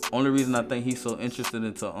only reason I think he's so interested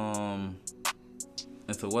into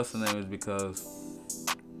what's the name is because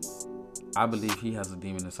I believe he has a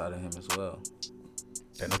demon inside of him as well.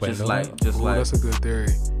 Just like that's a good theory.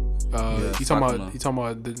 Yeah, you talking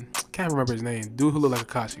about can't remember his name. Dude who look like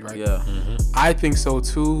Akashi, right? Yeah. I think so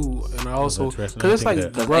too, and I also interesting. because it's I like,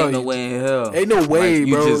 think that. bro, Ain't no way in hell. ain't no way, Like,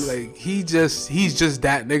 you bro. just- Like he's just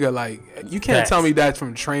that nigga. Like you can't Facts. tell me that's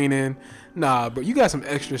from training. Nah, but you got some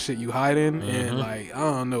extra shit you hiding, and like I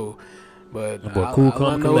don't know. But That boy cool, all I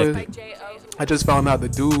calm, know is- collected. I just found out the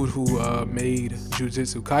dude who made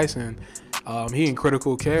Jujutsu Kaisen, he in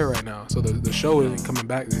critical care right now. So the show isn't coming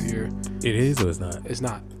back this year. It is or it's not? It's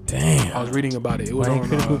not. Damn. I was reading about it. It was Why on ain't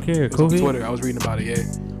critical care? it was on COVID? Twitter. I was reading about it. Yeah.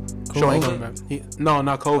 Show ain't coming back. No,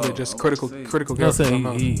 not COVID. Oh, just I was critical gonna say. critical No, care. I'm for saying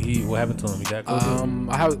something else. he what happened to him? He got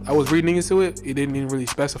COVID. I was reading into it. It didn't even really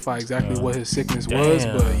specify exactly what his sickness was,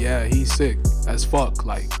 Damn. but yeah, he's sick as fuck.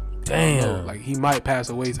 Like, I don't know, Damn. like he might pass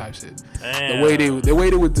away type shit. Damn. The way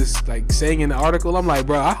they were just like saying in the article, I'm like,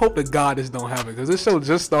 bro, I hope to God this don't happen because this show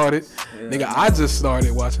just started, nigga. I just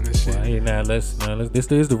started watching this shit. Hey, now let's. This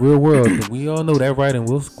is the real world. 'Cause we all know that, right? And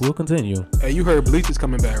we'll continue. Hey, you heard Bleach is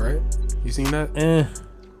coming back, right? You seen that?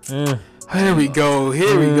 Here we go.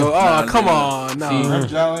 Here we go. Oh, Nah, come nah. on.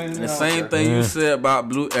 No. The same thing you said about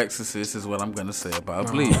Blue Exorcist is what I'm gonna say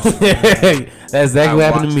about Bleach. That's exactly I what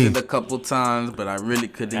happened watched to me. it a couple times, but I really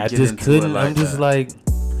couldn't I get just into couldn't. it like I'm just that. like,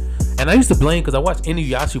 and I used to blame because I watched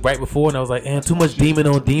Inuyasha right before, and I was like, too much demon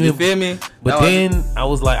on You demon. feel me? But That was- then I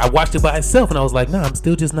was like, I watched it by itself, and I was like, nah, I'm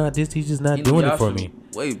still just not. He's just not doing it for Inuyasha me.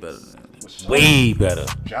 Way better. Than Way better.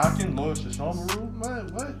 Jockin, Lord Shishomaru,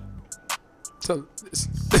 man, what? So,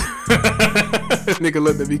 nigga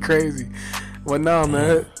looked at me crazy. Well, no,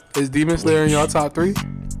 man. Is Demon Slayer in y'all top 3?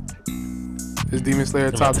 Is Demon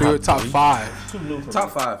Slayer top 3 or top 5?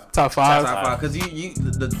 Top 5. Top 5? Top 5. Because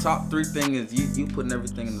the top 3 thing is you putting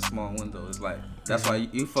everything in the small window. It's like, that's why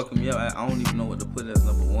you fucking me up. I don't even know what to put as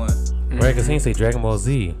number 1. Right? Because he ain't say Dragon Ball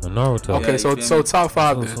Z or Naruto. Okay, you so feel so me? top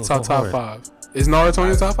 5 So- then. so- top so hard. 5. Is Naruto in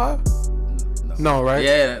your top 5? No, right?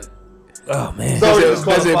 Yeah. Oh man. Does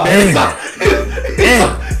it Damn.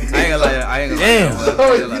 Damn. I ain't gonna lie. I ain't gonna Damn.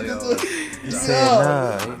 lie. You said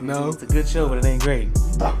nah. No. It's a good show, but it ain't great.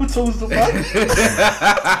 Naruto's the fuck?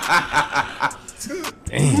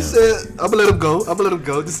 Damn. He said, I'm gonna let him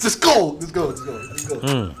go. Just go. Just go,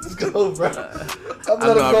 bro. I'm I gonna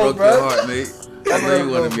know let I him go, broke your bro. heart, mate. I know you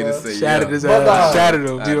wanted me to say Shattered yeah. his But nah. ass. Shattered him.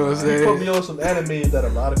 You know what I'm He put me saying? on some anime that a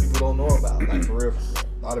lot of people don't know about, like for real.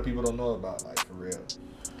 A lot of people don't know about, like for real.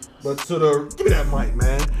 But to the give me that mic,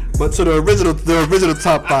 man. But to the original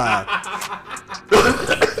top 5.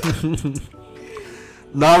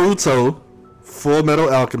 Naruto, Full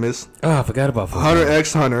Metal Alchemist, Oh, I forgot about Hunter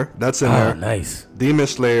x Hunter. That's in Oh, there. nice. Demon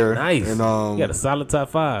Slayer. Nice. And You got a solid top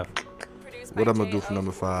 5. what I'm gonna do for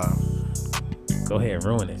number 5? Go ahead,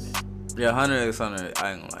 ruin it. Yeah, 100 x 100.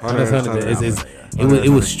 I ain't gonna lie. Hunter x Hunter. It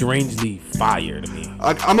was strangely fire to me.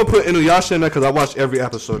 I'm gonna put Inuyasha in there because I watched every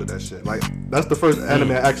episode of that shit. Like that's the first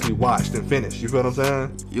anime I actually watched and finished. You feel what I'm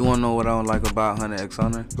saying? You wanna know what I don't like about 100 x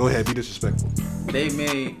 100? Go ahead, be disrespectful. They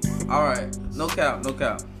made, alright, no cap.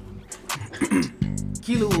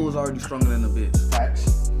 Killua was already stronger than the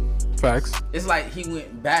bitch. Facts. It's like he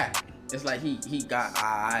went back. It's like he got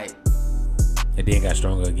alright. And then got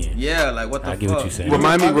stronger again. Yeah, like what the I fuck? get what you're saying.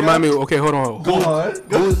 Remind me. Okay, hold on. Go on.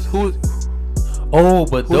 Who's Oh,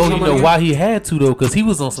 but though you somebody know again? why he had to though, because he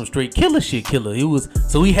was on some straight killer shit. He was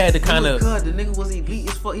so he had to kind of The nigga was elite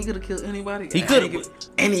as fuck. He could have killed anybody. He at could've.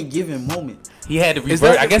 any given moment. he had to Is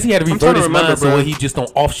revert. that- I guess he had to I'm trying revert to his remember, mind so bro. where he just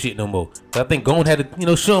don't off shit no more. 'Cause I think Gon had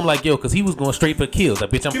to show him like yo, because he was going straight for kills. Like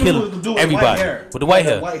bitch, I'm killing everybody with the white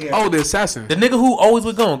hair. Oh, the assassin. The nigga who always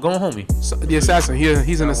would go homie. The assassin.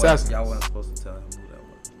 He's an assassin. Y'all wasn't supposed to tell him who that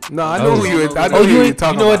was. No, I know who you. I know Oh, who you you're ain't,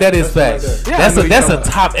 talking you know what about. that is facts. Yeah, I That's know a you're that's a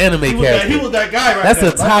talking top anime character. He was that guy right That's there.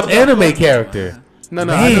 a top anime character. No, I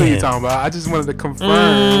know who Man. you're talking about. I just wanted to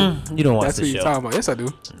confirm. You don't watch That's the who you're show. talking about. Yes, I do.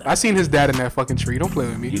 I seen his dad in that fucking tree. Don't play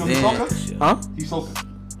with me. You Damn. didn't watch the show. Huh? He's Soka.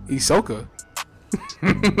 Isoka.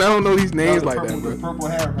 I don't know these names like that, bro. Purple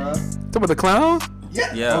hair, bro. Talking about the clown?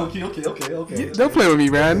 Yeah. Okay. Don't play with me,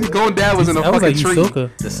 man. Going dad was in a I was fucking like tree.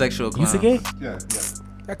 Yusoka. The sexual clown. Yusuke? Yeah.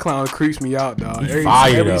 That clown creeps me out, dog. He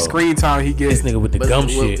fire, Every though. screen time he This gets, nigga with the But gum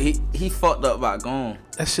well, shit. He fucked up by Gon.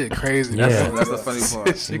 that shit crazy. Yeah. That's the funny That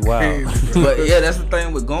part. shit Wow. crazy. Bro. But yeah, that's the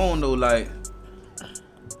thing with Gon though. Like,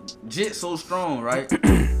 Jit so strong, right?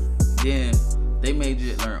 Then they made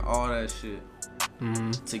Jit learn all that shit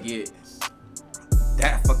to get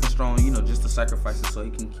that fucking strong. You know, just to sacrifice it so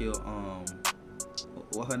he can kill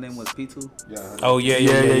what her name was, P2. Yeah. Oh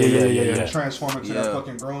yeah. Transform into Yeah. that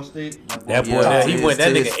fucking grown state. That boy, that, he went. That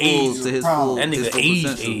to nigga his full- aged. to his That full, That his nigga full aged.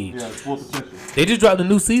 potential. Yeah, full potential. They just dropped the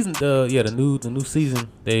new season. The new season.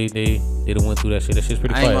 They done went through that shit. That shit's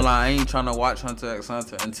pretty I ain't gonna fire. lie, I ain't trying to watch Hunter x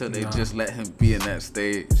Hunter until they just let him be in that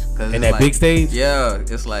stage. In that big stage? Yeah,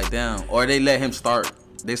 it's like damn. Or they let him start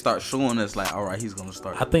they start showing us like, all right, he's gonna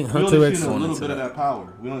start. I think We Hunter only X. seen a little bit of that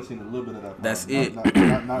power. We only seen a little bit of that power. That's it.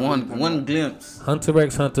 Not One glimpse. Hunter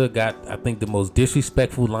X Hunter got, I think, the most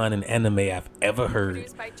disrespectful line in anime I've ever heard.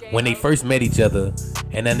 When they first met each other,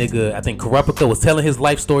 and that nigga, I think Kurapika was telling his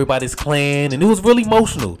life story about his clan, and it was really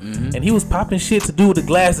emotional. Mm-hmm. And he was popping shit to do with the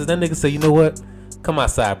glasses. That nigga said, you know what? Come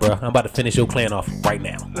outside, bro. I'm about to finish your clan off right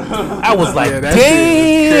now. I was like, that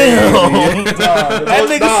damn. That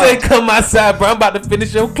nigga said, come outside, bro. I'm about to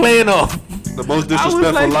finish your clan off. The most I was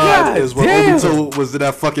disrespectful like, line God is when damn. Obito was in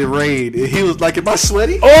that fucking raid. And he was like, am I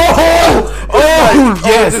sweaty?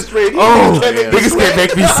 Yes. this raid, Niggas can't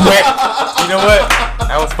make me sweat. You know what?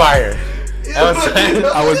 That was fire.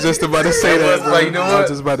 I was just about to say that. was Bro. like, you know I what? was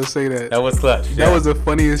just about to say that. That was clutch. That was the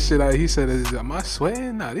funniest shit. He said, "Am I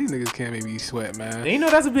sweating? Nah, these niggas can't make me sweat, man." You know,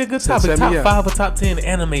 that's would be a good So topic. set me Top up. 5 or top 10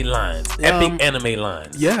 anime lines. Epic anime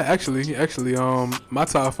lines. Yeah, actually, my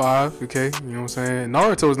top 5. Okay, you know what I'm saying.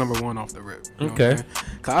 Naruto is number 1 off the rip. You know what I'm Okay. saying?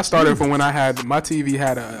 Cause I started from when I had my TV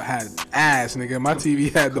had ass, nigga. My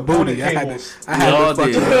TV had the booty. I had We all the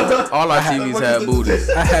did. fucking. All our TVs had booties.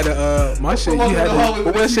 I had my shit. You had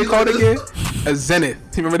what was that shit called again? A Zenith.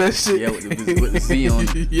 You remember that shit? Yeah, with the Z on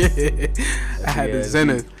it. Yeah, I had Yeah, the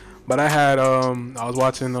Zenith, but I had I was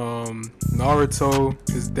watching Naruto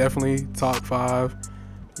is definitely top 5.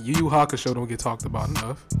 Yu Yu Hakusho don't get talked about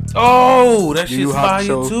enough. Oh, that Yu Yu shit's fire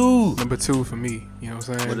Hakusho, too. number 2 for me. You know what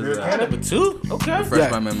I'm saying? What is that? Number 2? Okay. Refresh Yeah.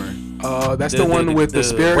 my memory. That's The- the one the- with the the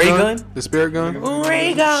spirit ray gun. gun? The spirit gun.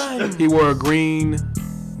 Ray gun. He wore a green.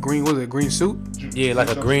 What was it? Green suit, Yeah, like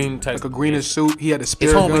a green type. like a greenish suit. He had a His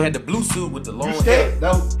spirit homie gun. had the blue suit with the long hair.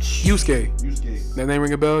 Yusuke. That name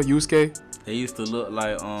ring a bell? Yusuke. They used to look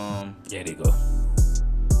like Yeah, there you go.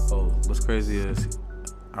 Oh, what's crazy is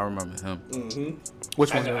I remember him.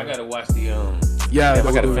 Which I one? gotta watch the Yeah, I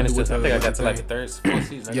the- gotta the- finish with this. I the- think I with got the to like the thing. 4th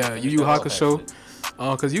season. Yeah, Yu Yu Hakusho.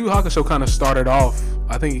 Cause Yu Yu Hakusho kind of started off.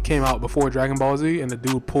 I think it came out before Dragon Ball Z, and the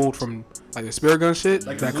dude pulled from like the spirit gun shit,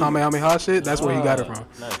 Like that Kazuma. Kamehameha shit. That's where he got it from.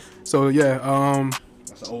 Nice. So yeah,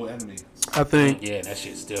 That's an old enemy. I think Yeah, that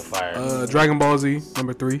shit's still fire. Dragon Ball Z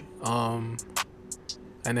number 3, and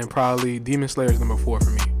then probably Demon Slayer is number 4 for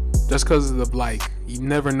me. Just cause of like you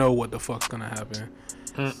never know what the fuck's gonna happen.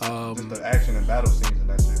 Just the action and battle scenes and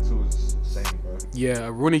that shit too is insane, bro. Yeah,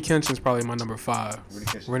 Rurouni Kenshin's probably my number 5.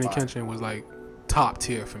 Rurouni Rurouni Kenshin was like top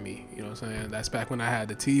tier for me. You know what I'm saying? That's back when I had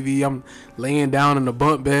the TV. I'm laying down in the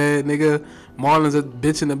bunk bed, nigga. Marlon's a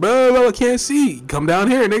bitch in the bro. I can't see. Come down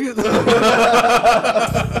here, nigga.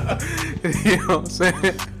 You know what I'm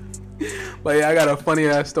saying? But yeah, I got a funny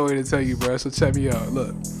ass story to tell you, bro. So check me out.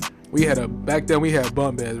 Look, back then we had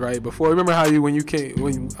bunk beds, right? Before, remember how have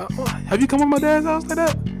you come to my dad's house like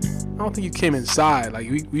that? I don't think you came inside. Like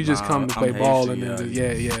we just come to I'm play ball Haitian, and then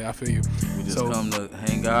yeah. yeah, I feel you. We just So- come to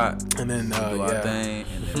hang out, And then do our yeah. thing,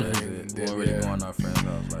 and then that's it. We don't really Yeah. go on our friends'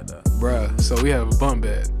 house like that. Bruh, so we have a bunk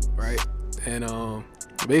bed, right? And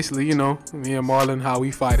basically, you know, me and Marlon, how we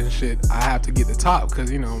fight and shit, I have to get the top because,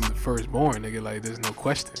 you know, I'm the firstborn, nigga. Like, there's no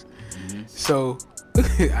question. So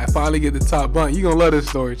I finally get the top bunk. You gonna love this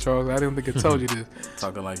story, Charles. I didn't think I told you this.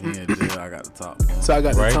 Talking like he in jail, I got the top. So I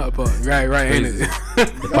got Right. the top bunk. Right, ain't it?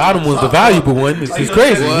 The bottom was the valuable one. It's just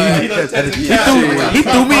crazy. What? He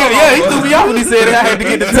threw me. Yeah, he threw me off when he said I had to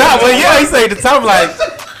get the top. But yeah, he said the top. Like,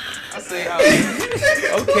 I say,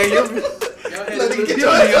 okay, okay.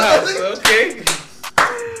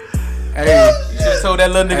 Hey, You just told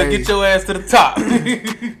that little nigga Hey. get your ass to the top.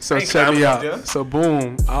 so Ain't check me karma, out. Joe. So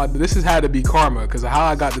boom, this has had to be karma because how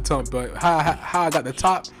I got the top, but how I got the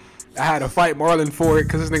top, I had to fight Marlon for it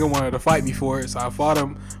because this nigga wanted to fight me for it. So I fought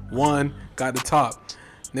him, won, got the top.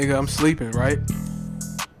 Nigga, I'm sleeping, right?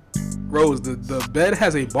 Rose, the bed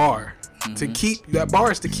has a bar. To keep that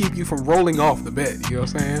bar is to keep you from rolling off the bed. You know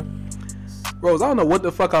what I'm saying? Rose, I don't know what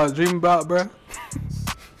the fuck I was dreaming about, bruh.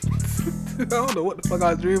 I don't know what the fuck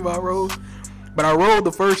I was dreaming about, Rose. But I rolled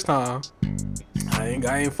the first time. I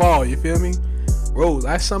ain't fall, you feel me? Rose,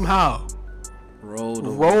 I somehow rolled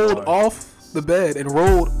off the bed and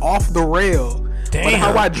rolled off the rail. But Damn.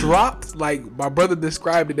 how I dropped, like my brother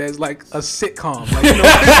described it as like a sitcom. Like, you know,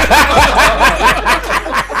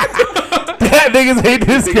 That niggas hate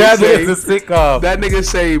described it as a sitcom. that nigga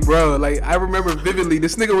say, bro, like I remember vividly,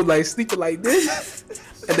 this nigga was like sleeping like this,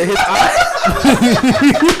 and then his eyes,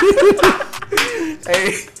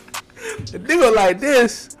 hey, the nigga like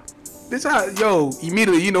this how, yo,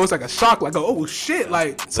 immediately, you know, it's like a shock, like, oh shit,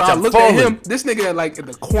 like, so I I'm looked at falling. him, this nigga like in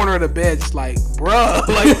the corner of the bed, just like, bruh,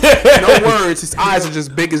 like, no words, his eyes are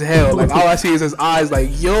just big as hell, like, all I see is his eyes, like,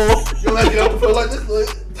 yo,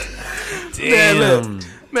 Damn.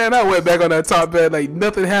 man, I went back on that top bed, like,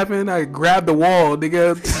 nothing happened, I grabbed the wall,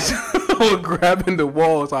 nigga, I'm grabbing the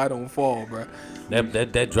wall so I don't fall, bro.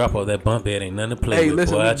 That drop off that bump bed ain't nothing to play Hey, with.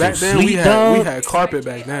 listen, boy. back then we had carpet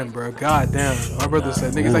back then, bro. God damn. My brother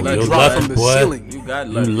said niggas like you drop from the ceiling. You got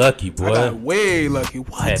You lucky. lucky, boy. I got way lucky.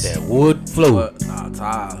 What? Had that wood floor. But, nah,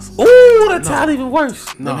 tiles. Ooh, that tile even worse.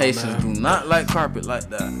 No, Them Haitians man. do not like carpet like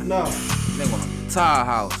that. No. They want a tile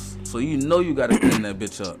house. So you know you gotta clean that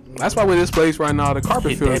bitch up. That's why with this place right now, the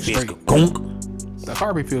carpet Hit feels that straight. bitch. Gonk. The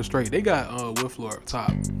carpet feels straight. They got wood floor up top.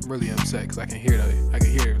 I'm really upset because I can hear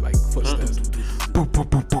like footsteps. Boop, boop,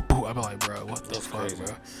 boop, boop, boop. I be like, bro, what the fuck, crazy. bro?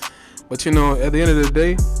 But you know, at the end of the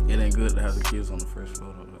day, It ain't good to have the kids on the first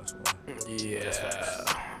floor though. That's why. yeah.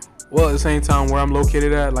 Well, at the same time, where I'm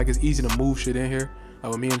located at, like it's easy to move shit in here.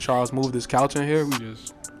 Like when me and Charles moved this couch in here, we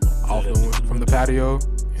just off from the patio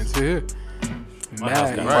into here. My house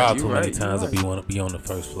got Man, robbed you too many right, times you to be on the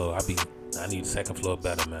first floor. I need the second floor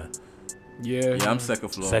better, man. yeah. Yeah, I'm second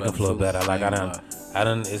floor. Second floor too. better. Like ain't I'm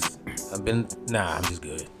just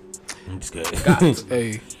good. I'm just good.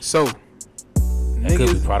 Hey, so That could be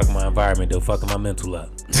niggas, product of my environment though, fucking my mental up.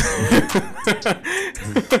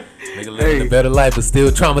 Nigga living Hey. a better life but still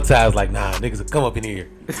traumatized. Like, nah, niggas will come up in here.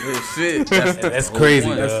 Real shit. That's the whole crazy,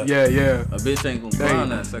 point. bro. yeah. A bitch ain't gonna climb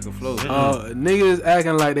that second floor. Niggas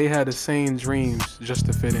acting like they had the same dreams just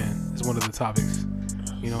to fit in is one of the topics.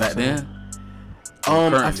 You know what Back I'm saying? then, I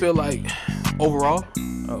currently. feel like overall,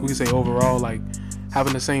 Oh. we can say overall, like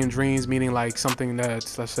having the same dreams, meaning like something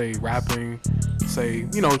that's, let's say, rapping, say,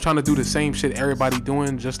 you know, trying to do the same shit everybody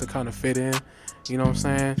doing just to kind of fit in. You know what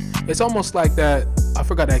I'm saying? It's almost like that. I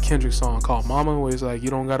forgot that Kendrick song called Mama, where it's like, you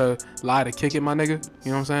don't gotta lie to kick it, my nigga.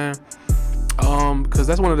 You know what I'm saying? Because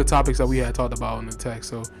that's one of the topics that we had talked about in the text.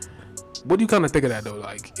 So, what do you kind of think of that though?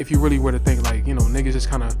 Like, if you really were to think, like, you know, niggas just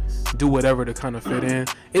kind of do whatever to kind of fit in.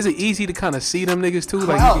 Is it easy to kind of see them niggas too?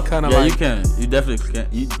 Like, you can kind of Yeah, like, you can. You definitely can.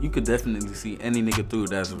 You could definitely see any nigga through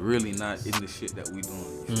that's really not in the shit that we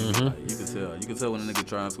doing. Like, you can tell. You can tell when a nigga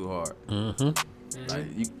trying too hard. Like,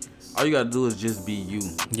 all you gotta do is just be you.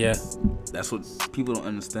 Yeah. That's what people don't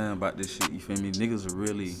understand about this shit. You feel me? Niggas will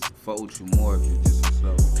really fuck with you more if you just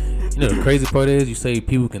yourself. You know the crazy part is you say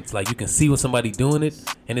people can like you can see when somebody doing it,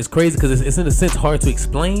 and it's crazy because it's in a sense hard to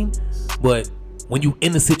explain, but when you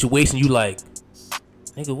in the situation you like,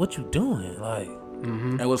 nigga, what you doing? Like,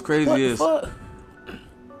 And what's crazy what the is fuck?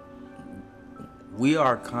 we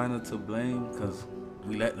are kind of to blame because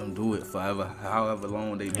we let them do it forever, however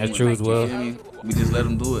long they do That's it. true as well. You feel me? We just let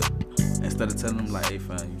them do it instead of telling them like, hey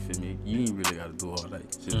fam, you feel me? You ain't really gotta do all that.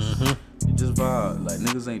 You just vibe. Like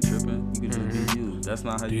niggas ain't tripping. You can just be you. That's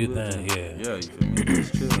not how Do you your live. thing, yeah. Yeah, you feel me?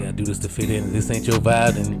 Just chill. You gotta do this to fit in. If this ain't your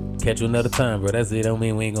vibe, then catch you another time, bro. That's it. Don't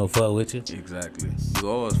mean we ain't gonna fuck with you. Exactly. You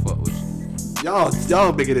always fuck with you.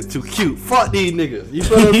 Y'all making it too cute. Fuck these niggas. You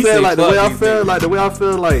feel what I'm He saying? said Like the fuck way I these feel, niggas. like the way I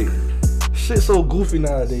feel, like shit so goofy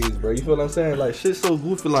nowadays, bro. You feel what I'm saying? Like shit so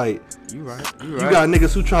goofy. Like You right. You you right. got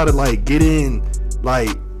niggas who try to like get in,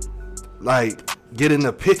 like get in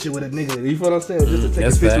a picture with a nigga. You feel what I'm saying? Just to take a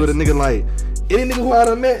that's picture with a facts. nigga. Like any nigga who I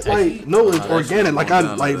done met, like no, it's that shit organic. Like going I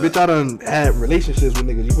down like like bitch, I done had relationships with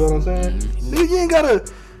niggas. You feel what I'm saying? Nigga, you ain't gotta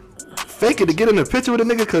fake it to get in a picture with a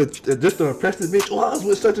nigga, cause just to impress the bitch. Oh, I was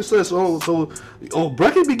with such and such. So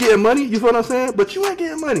bruh can be getting money. You feel what I'm saying? But you ain't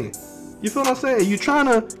getting money. You feel what I'm saying? You trying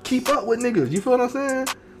to keep up with niggas. You feel what I'm saying?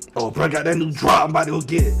 Oh, bruh got that new drop. I'm about to go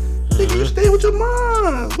get it. Nigga, you stay with your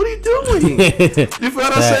mom. What are you doing? You feel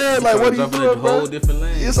what I'm saying? Like, what are you Jumping in doing, a whole bro? different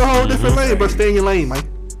lane. It's a whole different lane, but stay in your lane, man.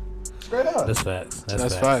 Straight up. That's facts.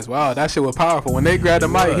 that's facts. Wow, that shit was powerful. When they grabbed the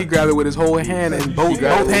mic, he grabbed it with his whole hand and both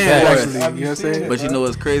grabbed it hands with actually. both. You know what I'm saying? But you know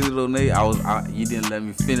what's crazy though, Nate? You didn't let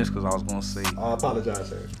me finish because I was gonna say I apologize,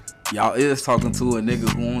 sir. y'all is talking to a nigga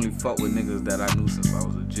who only fuck with niggas that I knew since I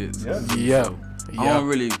was a jit. Yeah. I don't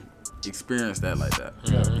really experience that like that.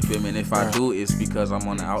 You feel me? And if I do, it's because I'm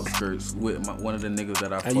on the outskirts with one of the niggas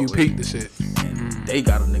that I fuck And you with. peeked the shit. And they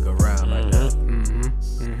got a nigga around like that.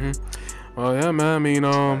 Well, yeah, man. I mean,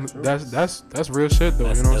 that's real shit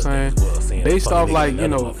though. You know what I'm saying? Based off like, you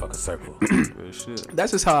know, circle. Real shit.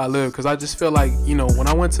 that's just how I live. Cause I just feel like, you know, when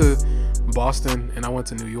I went to Boston and I went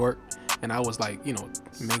to New York and I was like, you know,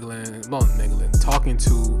 talking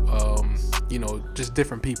to, you know, just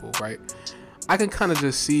different people, right? I can kind of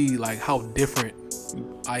just see like how different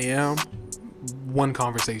I am one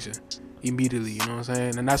conversation immediately, you know what I'm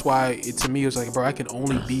saying? And that's why to me it was like, bro, I can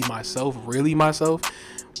only be myself, really myself,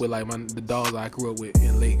 with like the dogs I grew up with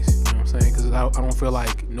in Lakes, you know what I'm saying? Because I don't feel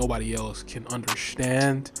like nobody else can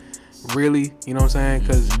understand really, you know what I'm saying?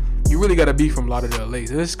 Because you really gotta be from Lauderdale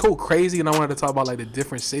Lakes. And it's cool, crazy. And I wanted to talk about like the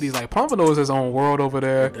different cities. Like Pompano is its own world over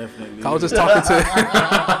there. Definitely. I was just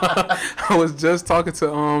talking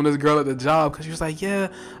to this girl at the job because she was like, yeah,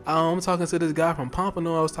 I'm talking to this guy from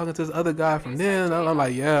Pompano. I was talking to this other guy from there. And I'm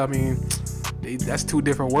like, yeah, I mean, that's two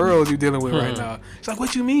different worlds you're dealing with right now. She's like,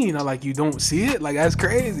 what you mean? I'm like, you don't see it? Like, that's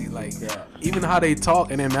crazy. Like, even how they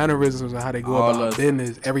talk and their mannerisms and how they go about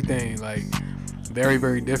business, everything, like, very,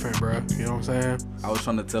 very different, bro. You know what I'm saying? I was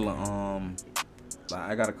trying to tell her, like,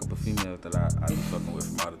 I got a couple females that I be fucking with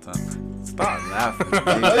from out of time. Stop laughing.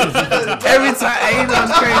 Every time, ain't no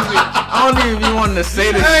crazy. I don't even be wanting to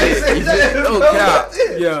say this shit. You feel me? No cap.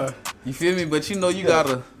 Yeah. You feel me? But you know you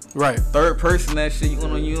gotta third person that shit.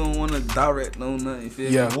 You don't want to direct no nothing. You feel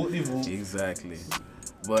me? Yeah. Exactly.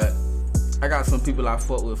 But I got some people I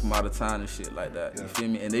fuck with from out of town and shit like that. You feel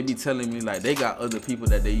me? And they be telling me like they got other people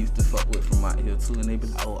that they used to fuck with from out here too, and they be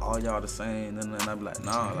like, oh, all y'all the same. And I be like,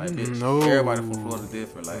 nah, like bitch, everybody from Florida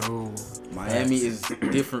different. Like Miami is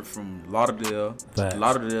different from Lauderdale.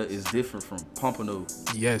 Lauderdale is different from Pompano.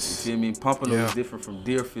 Yes. You feel me? Pompano is different from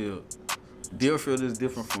Deerfield. Deerfield is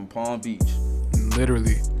different from Palm Beach.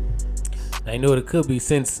 Literally. I know what it could be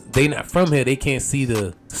since they not from here. They can't see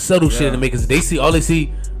the subtle shit that make us. They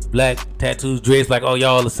see black tattoos, dreads, like, oh,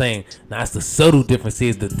 y'all the same. Now it's the subtle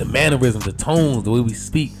differences, the mannerisms, the tones, the way we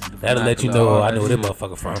speak. That'll let you know, oh, I know where that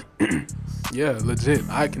motherfucker from. Yeah, legit.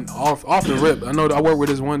 I can off the rip. I know I work with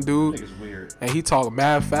this one dude, and he talk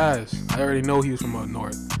mad fast. I already know he was from up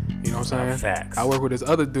north. You know what I'm saying? Facts. I work with this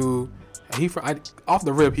other dude. And off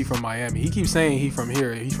the rip, he from Miami. He keeps saying he from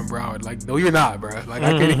here. He's from Broward. Like, no, you're not, bro. Like,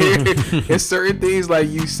 I can hear it. There's certain things like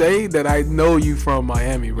you say that I know you from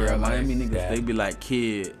Miami, bro. Yeah, like, Miami niggas, they be like,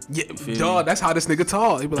 kid. Yeah, dog. That's how this nigga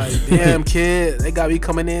talk. He be like, damn, kid, they got me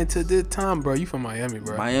coming into this time, bro. You from Miami,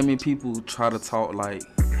 bro? Miami people try to talk like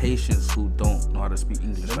Haitians who don't know how to speak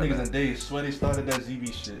English. Them like niggas and they swear they started that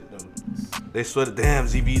ZB shit though. They sweated, damn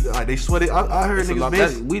ZB. Like, they sweated. I heard niggas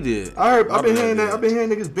been. We did. I've been hearing that. I've been hearing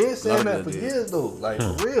niggas been saying that for years though. Like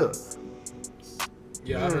for real.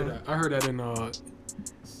 Yeah, I heard that in it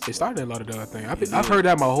started in Lauderdale, I think. I've heard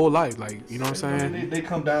that my whole life. Like, you know what I'm saying? They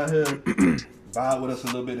come down here, vibe with us a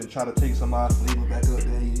little bit, and try to take some of our flavor back up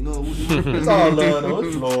there. You know, it's all love though.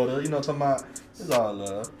 It's Florida. You know, talking about it's all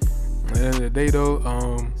love. At the end of the day though,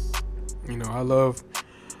 you know,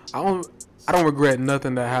 I don't regret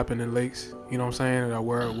nothing that happened in Lakes. You know what I'm saying? Or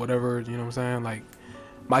whatever. You know what I'm saying? Like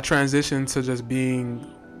my transition to just being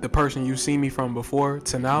the person you see me from before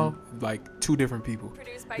to now, like two different people,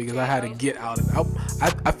 because I had to get out of it.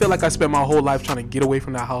 I feel like I spent my whole life trying to get away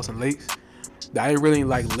from that house in Lakes. That I didn't really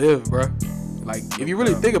like live, bro. Like if you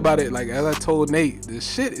really think about it, like as I told Nate,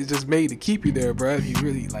 this shit is just made to keep you there, bro. If you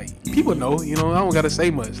really like, people know, you know. I don't gotta say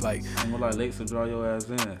much. Like I'm gonna like Lakes will draw your ass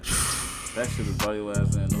in. That shit will draw your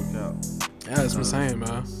ass in, no cap. Yeah, that's what I'm saying,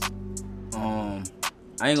 man.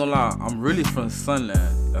 I ain't gonna lie, I'm really from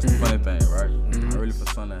Sunland. That's the funny thing, right? I'm really from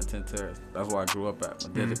Sunland, 10 Terrace. That's where I grew up at.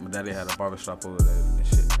 My daddy had a barbershop over there and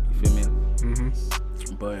shit. You feel me?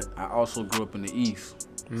 But I also grew up in the East.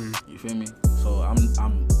 You feel me? So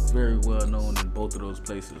I'm very well known in both of those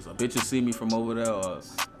places. A bitch will see me from over there, or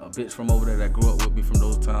a bitch from over there that grew up with me from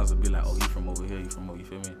those times will be like, oh, he from over here, he from over, you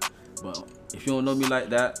feel me? But if you don't know me like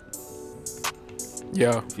that,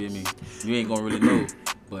 yeah, you feel me? You ain't gonna really know.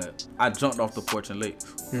 But I jumped off the porch in Lakes.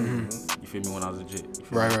 You feel me? When I was a jit.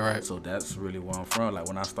 Right. So that's really where I'm from. Like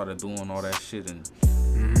when I started doing all that shit and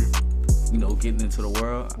you know, getting into the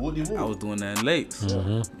world, I was doing that in Lakes.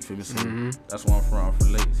 You feel me? So that's where I'm from. I'm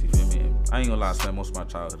from Lakes. You feel me? And I ain't gonna lie, I spent most of my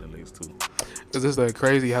childhood in Lakes too. Cause it's like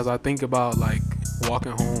crazy as I think about like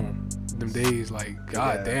walking home them days, like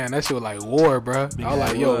god damn, that shit was like war, bro. I was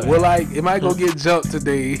like, yo, am I gonna get jumped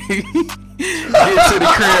today? Get to the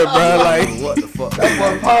crib, bro. Like what the fuck? That's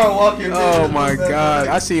what power walking. Oh my god,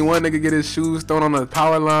 I seen one nigga get his shoes thrown on the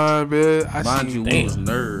power line, man. Mind you, we was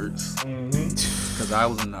nerds. Cause I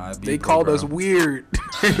was in the IB. They called us weird.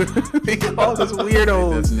 They called us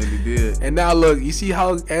weirdos. They definitely did. And now look, you see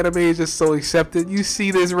how anime is just so accepted. You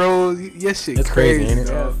see this role, your shit that's crazy. Ain't it?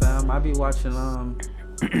 Yeah, fam. I be watching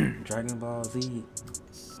Dragon Ball Z.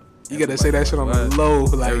 You gotta say that shit on the low,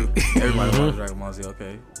 like everybody watch Dragon Ball Z,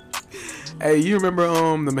 okay? Hey, you remember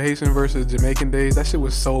the Haitian versus Jamaican days? That shit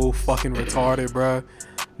was so fucking retarded, bro.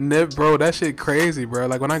 Bro, that shit crazy, bro.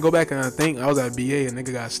 Like when I go back and I think I was at BA and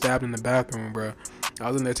nigga got stabbed in the bathroom, bro. I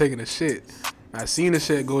was in there taking a shit. I seen the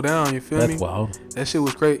shit go down. You feel me? That's wild. That shit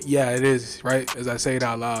was crazy. Yeah, it is. Right as I say it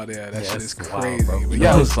out loud, that shit is crazy. Wild, but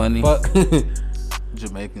yeah, it's funny.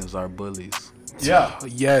 Jamaicans are bullies. Yeah.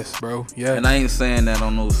 Yes, bro. Yeah. And I ain't saying that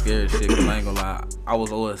on no scary shit, cause I ain't gonna lie. I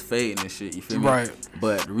was always fading and shit, you feel me? Right.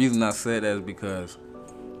 But the reason I said that is because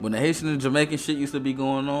when the Haitian and Jamaican shit used to be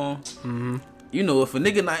going on, you know, if a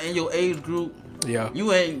nigga not in your age group,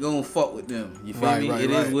 you ain't gonna fuck with them. You feel me?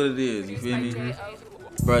 It is what it is. You feel me?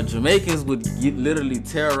 Bro, Jamaicans would literally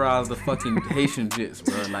terrorize the fucking Haitian jits,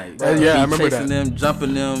 bro. Like, I remember chasing that. them,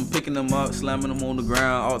 jumping them, picking them up, slamming them on the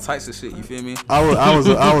ground, all types of shit. You feel me? I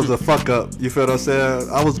was a fuck up. You feel what I'm saying?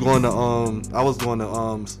 I was going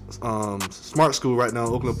to smart school right now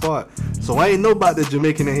in Oakland Park. So I ain't know about the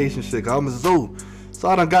Jamaican and Haitian shit. 'Cause I'm a zoo. So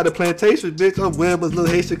I done got the plantation, bitch. I'm wearing my little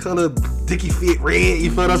Haitian color dicky fit red. You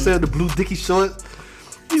feel what I'm saying? The blue dicky shorts.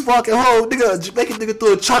 We walking home, nigga, Jamaican nigga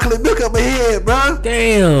threw a chocolate milk up my head, bro.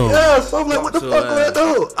 Damn. Yeah, so I'm like, what the fuck going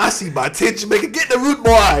on? I see my 10 Jamaican, get the root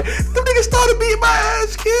boy. Them niggas started beating my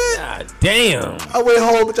ass, kid. God damn. I went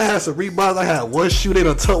home, bitch. I had some Reeboks. I had one shoe. They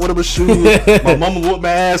done tucked one of my shoes. My mama whooped my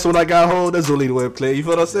ass when I got home. That's the only way to play. You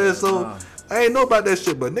feel what I'm saying? So I ain't know about that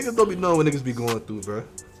shit, but niggas don't be knowing what niggas be going through, bro.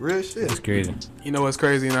 Real shit. It's crazy. You know what's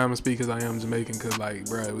crazy? And I'm gonna speak because I am Jamaican. Cause like,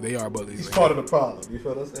 bro, they are bullies. He's part of the problem. You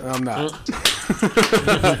feel what I'm saying? I'm not.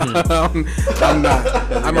 I'm not.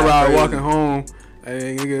 I remember I was walking home.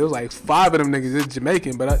 And it was like 5 of them niggas. It's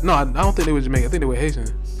Jamaican, but I don't think they were Jamaican. I think they were Haitian.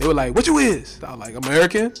 They were like, "What you is?" I was like,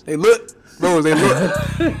 "American." They look, bro. They look.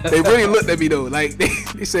 They really looked at me though. Like they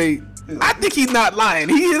say, "I think he's not lying."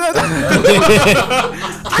 I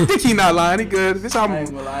think he's not lying. He good. This I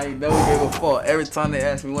ain't never gave a fuck. Every time they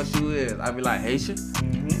ask me what you is, I be like Haitian,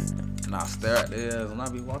 and I stare at their ass when I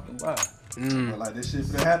be walking by. Like this shit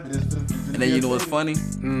finna happen. And then you know what's funny?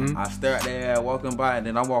 I stare at their ass walking by, and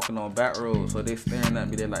then I'm walking on back road, so they staring at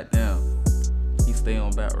me. They're like, "Damn, he stay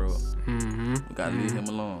on back road. We gotta leave him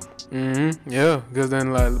alone." Yeah, because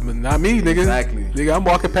then like, but not me, nigga. Exactly. Nigga, I'm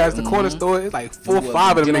walking past the corner store. It's like 4 or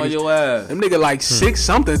 5 of them Get niggas. on your ass. Them niggas like 6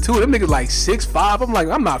 something too. Them niggas like 6'5". I'm like,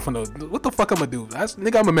 I'm not finna. What the fuck I'm gonna do? That's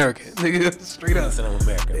nigga. I'm American. Nigga, straight up. I'm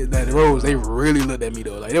American. That Rose, they really looked at me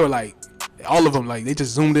though. Like they were like, all of them, like they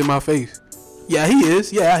just zoomed in my face. Yeah, he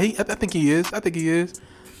is. Yeah, I think he is. I think he is.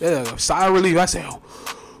 Yeah, sigh of relief. I said,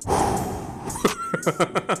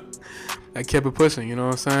 I kept it pushing. You know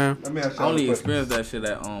what I'm saying? I only experienced that shit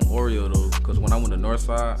at Oreo though, because when I went to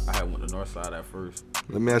Northside, I had went to Northside at first.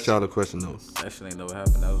 Let me ask y'all the question though. That shit ain't never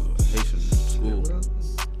happened. That was a Haitian school.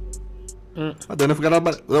 I done forgot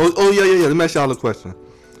about it. Oh yeah. Let me ask y'all a question.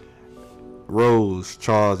 Rose,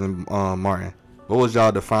 Charles, and Martin. What was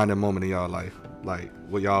y'all defining moment in y'all life? Like,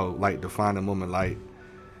 what y'all like defining moment like?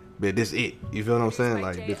 But this it. You feel what I'm saying?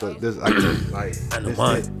 Like this I just like. I know this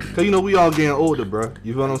mine. it. Cause you know we all getting older, bro.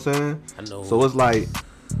 You feel what I'm saying? I know. So it's like,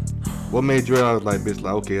 what made you like, bitch?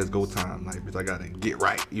 Like, okay, it's go time. Like, bitch, I gotta get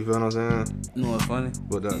right. You feel what I'm saying? You know what's funny?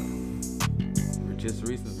 What up? Just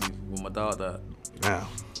recently, with my dog died, Now,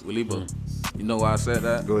 with Lebo. You know why I said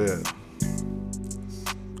that? go ahead.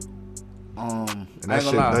 I ain't that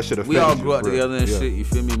gonna lie. shit We all affected grew you, up bro. together and Yeah. shit. You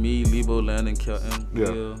feel me? Me, Lebo, Landon, Kelton, Yeah.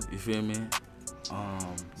 Will. You feel me?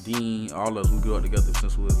 Dean, all of us, we grew up together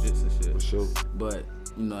since we was jits and shit. For sure. But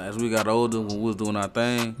you know, as we got older, when we was doing our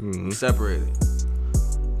thing, we separated,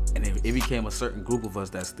 and it became a certain group of us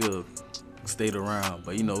that still stayed around.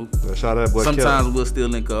 But you know, Shout out that boy sometimes Kelp. we'll still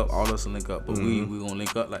link up. All of us will link up, but we gonna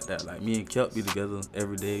link up like that. Like me and Kelp be together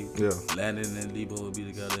every day. Yeah. Landon and Lebo will be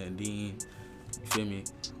together, and Dean. You feel me?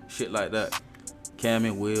 Shit like that. Cam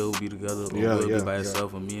and Will be together, or Yeah, Will yeah, be by yeah.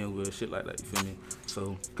 himself, and me and Will, shit like that. You feel me?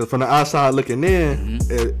 So Cause from the outside looking in,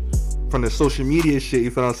 from the social media shit,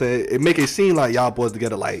 you feel what I'm saying? It make it seem like y'all boys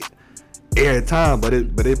together like every time, but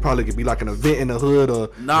it probably could be like an event in the hood or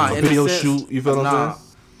a in video a sense, shoot. You feel what I'm saying?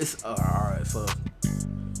 It's alright. So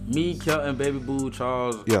me, Kelton, Baby Boo,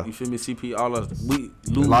 Charles, Yeah. you feel me? CP, all of us, we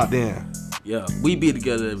Lou, Locked in. yeah, we be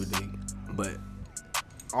together every day, but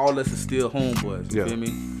all of us is still homeboys. You Yeah. feel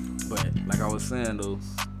me? But like I was saying though,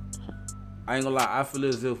 I ain't gonna lie. I feel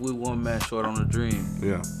as if we one man short on a dream.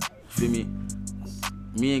 Yeah. Feel me?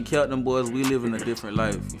 Me and Kelton, them boys, we live in a different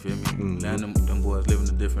life. You feel me? And them boys living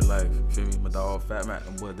a different life. You feel me? My dog Fat Mac,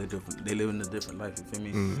 them boys, they different. They living a different life. You feel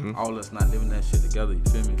me? All us not living that shit together. You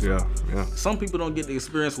feel me? So Yeah. some people don't get to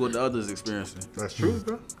experience what the others experiencing. That's true,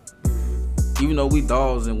 bro. Even though we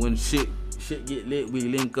dogs, and when shit get lit, we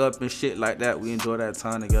link up and shit like that. We enjoy that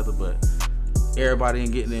time together, but everybody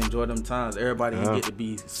ain't getting to enjoy them times. Everybody ain't get to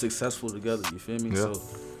be successful together. You feel me? Yeah. So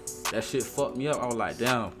that shit fucked me up. I was like,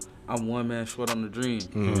 damn, I'm one man short on the dream.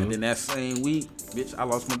 And then that same week, bitch, I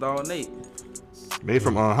lost my dog Nate. Made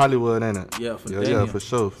from Hollywood, ain't it? Yeah, for yeah, Daniel. for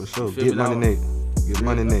sure. feel Get me? money, Now- Nate. Get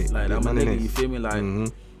money, Nate. Like Get I'm a money, nigga, you Nate. feel me?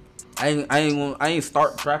 Like I ain't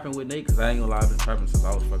start trapping with Nate, cause I ain't gonna lie, I've been trapping since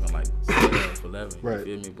I was fucking like 12, 11. Right.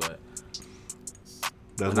 You feel me? But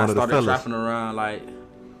That's when I one of the started fellas. trapping around like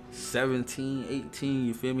 17, 18,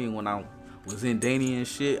 you feel me? When I was in Danny and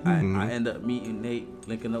shit, I end up meeting Nate,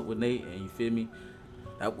 linking up with Nate, and you feel me?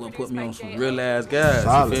 That would put me on some real ass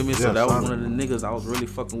gas, you feel me? So that was one of the niggas I was really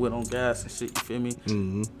fucking with on gas and shit, you feel me?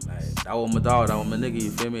 Like, that was my dog, that was my nigga,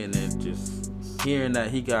 you feel me? And then just hearing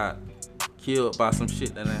that he got killed by some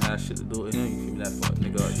shit that didn't have shit to do with him, you feel me? That fuck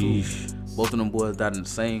nigga up. Both of them boys died in the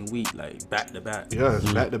same week, like back to back. Yeah,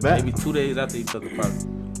 back to back. Maybe 2 days after each other, probably.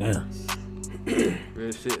 Yeah.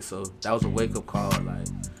 Real shit. So that was a wake up call. Like,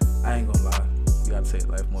 I ain't gonna lie, you gotta take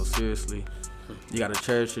life more seriously. You gotta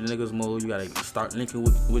cherish your niggas more. You gotta start linking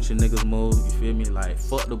with your niggas more. You feel me? Like,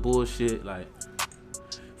 fuck the bullshit. Like,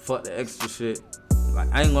 fuck the extra shit. Like,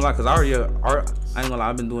 I ain't gonna lie, cause I ain't gonna lie,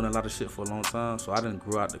 I've been doing a lot of shit for a long time, so I didn't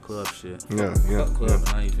grow out the club shit. Yeah, Fuck club, and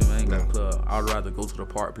I ain't feel me. I ain't got a club. I'd rather go to the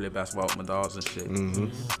park, play basketball with my dogs and shit.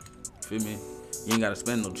 Feel me? You ain't gotta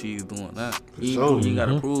spend no cheese doing that. You ain't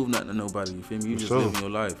gotta prove nothing to nobody. You feel me? You just living your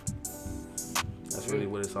life. That's really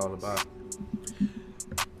what it's all about.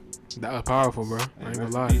 That was powerful, bro. I ain't gonna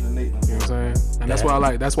lie. You know what I'm saying? And that's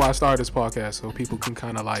why I started this podcast, so people can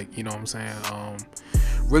kind of like, you know what I'm saying,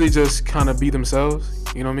 really just kind of be themselves,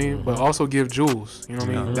 you know what I mean? But also give jewels, you know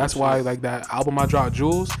what I mean? That's why, like, that album I dropped,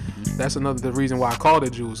 Jewels, that's the reason why I called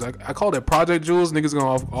it Jewels. I called it Project Jewels. Niggas going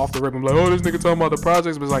off the rip and be like, oh, this nigga talking about the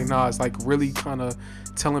projects. But it's like, nah, it's like really kind of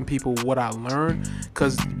telling people what I learned.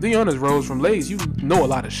 Because, to be honest, Rose, from Lays, you know a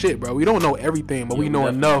lot of shit, bro. We don't know everything, but we know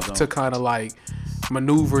enough to kind of like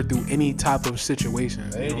maneuver through any type of situation.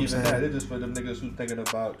 It ain't even that. It's just for them niggas who thinking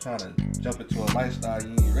about trying to jump into a lifestyle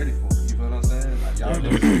you ain't ready for. You feel what I'm saying? Like, y'all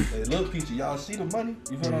niggas, hey, little peachy, y'all see the money.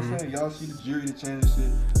 You feel what I'm saying? Y'all see the jury, the change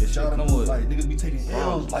and shit. Y'all know, like, niggas be taking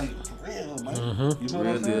L's, like, for real, man. You feel what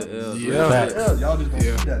I'm saying? Yeah. Y'all just don't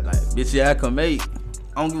see that. Like, bitch, yeah, I can make.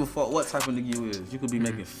 I don't give a fuck what type of nigga you is. You could be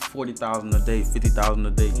making 40,000 a day, 50,000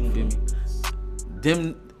 a day. You feel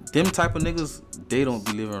me? Them type of niggas, they don't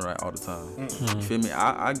be living right all the time. You feel me?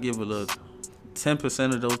 I give a little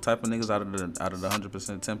 10% of those type of niggas out of the 100%,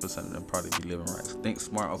 10% of them probably be living right. Think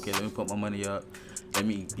smart. Okay, let me put my money up. Let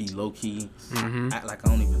me be low key. Act like I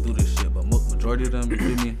don't even do this shit. But majority of them, you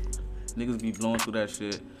feel me? Niggas be blowing through that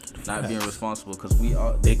shit, not being responsible. Cause we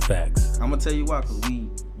are big facts. I'm gonna tell you why. Cause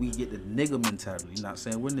we get the nigga mentality. Not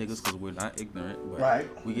saying we're niggas, cause we're not ignorant.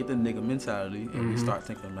 But we get the nigga mentality, and we start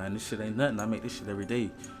thinking, man, this shit ain't nothing. I make this shit every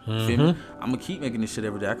day. You feel me? I'm gonna keep making this shit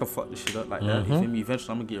every day. I can fuck this shit up like that. You feel me?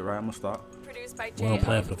 Eventually, I'm gonna get it right. I'm gonna stop. Well,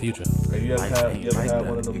 plan for the future. Hey, you ever have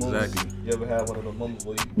one of the Exactly. moments? You ever have one of the moments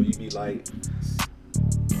where you be like,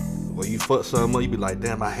 Well, you fuck something up, you be like,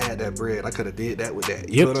 damn, I had that bread. I could have did that with that.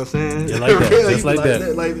 You Yep. know what I'm saying? Yeah, like that. Just You like be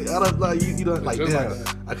that. Like, I don't like you don't like, Just damn, like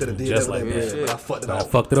that. I could have did Just that with like that that. bread, but I fucked it I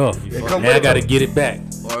off. fucked it off. come Now I with gotta it. get it back.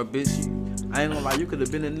 Or bitch, I ain't gonna lie, you could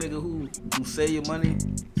have been a nigga who save your money,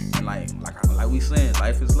 and like we saying,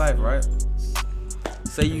 life is life, right?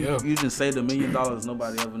 Say you just saved $1 million,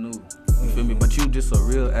 nobody ever knew. You feel me? But you just a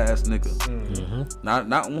real ass nigga.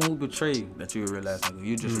 Not one who betrayed that you a real ass nigga.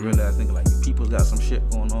 You just a real ass nigga. Like, your people's got some shit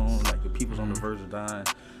going on. Like, your people's on the verge of dying,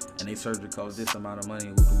 and they surgery cost this amount of money.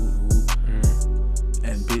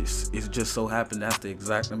 And bitch, it's just so happened that's the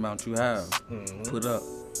exact amount you have. Put up.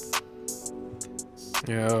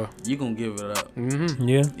 Yeah. You gonna give it up.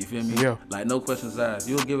 Yeah. You feel me? Yeah. Like, no questions asked.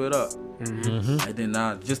 You'll give it up. And then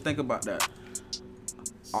now, just think about that.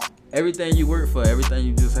 Everything you worked for, everything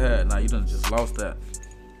you just had, now you done just lost that.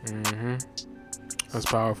 That's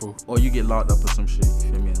powerful. Or you get locked up or some shit.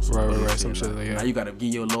 You feel me? Right. Some shit like Now that. you gotta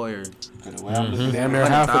give your lawyer. Damn near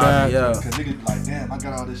half of that. Yeah. Cause niggas like, damn, I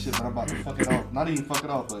got all this shit, but I'm about to fuck it off. Not even fuck it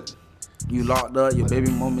off, but You locked up. Your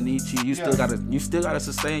baby mama needs you. You still gotta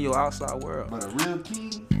sustain your outside world. a real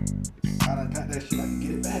king, I done got that shit. I can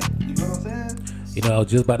get it back. You know what I'm saying? You know, I was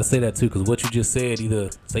just about to say that too, because what you just said, either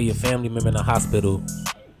say your family member in the hospital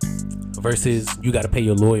versus you got to pay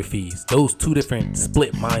your lawyer fees. Those two different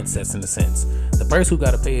split mindsets in a sense. The person who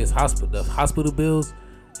got to pay his hospital bills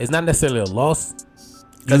is not necessarily a loss.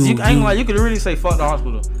 Cause I ain't gonna lie, you could really say fuck the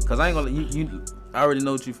hospital. Cause I ain't gonna lie, I already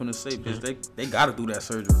know what you finna say, bitch. They gotta do that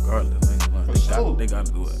surgery regardless. I ain't gonna lie. They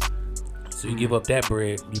gotta do it. So you give up that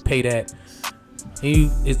bread, you pay that.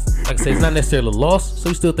 And it's like I said, it's not necessarily a loss. So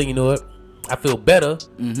you still think, you know what? I feel better.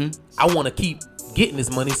 I want to keep getting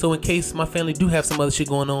this money. So in case my family do have some other shit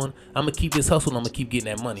going on, I'm gonna keep this hustle. And I'm gonna keep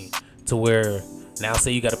getting that money. To where now,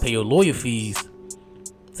 say you got to pay your lawyer fees.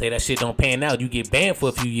 Say that shit don't pan out. You get banned for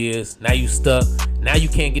a few years. Now you stuck. Now you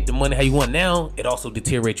can't get the money how you want. Now it also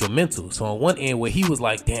deteriorates your mental. So on one end, where he was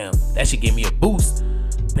like, damn, that shit gave me a boost.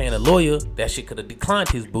 Paying a lawyer, that shit could have declined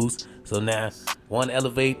his boost. So now one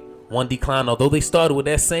elevate, one decline. Although they started with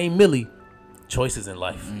that same milli. Choices in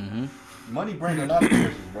life. Money bring a lot of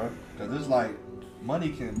choices, bro. Cause it's like, money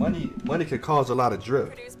can cause a lot of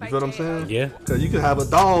drift. You feel what I'm saying? Yeah. Cause you can have a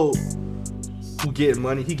dog who getting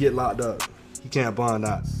money, he get locked up, he can't bond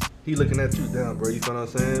out. He looking at you down, bro. You feel what I'm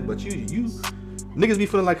saying? But you niggas be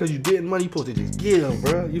feeling like cause you getting money, you supposed to just give him,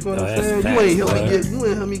 bro. You feel what I'm saying? Facts, You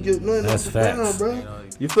ain't help me get nothing That's off the ground, facts. bro.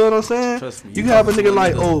 You feel what I'm saying? Trust me, You you can have a talking nigga to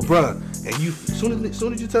like, niggas. oh, bro, and you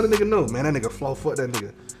soon as you tell a nigga no, man, that nigga fuck that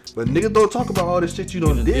nigga. But niggas don't talk about all this shit you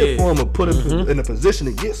done You did did. for him or put him in a position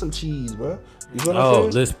to get some cheese, bro. You feel what I'm Oh,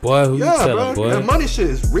 saying? this boy, who you Yeah, telling, bro. boy? That money shit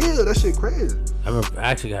is real. That shit crazy. I remember I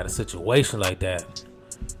actually had a situation like that.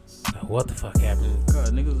 Like, what the fuck happened? God,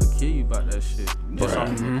 niggas will kill you about that shit. Just off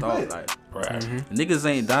of a thought, like Bruh. niggas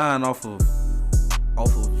ain't dying off of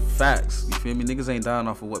facts. You feel me? Niggas ain't dying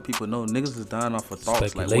off of what people know. Niggas is dying off of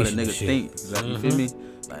thoughts, like what a Speculation nigga and shit. think. Exactly. You feel me?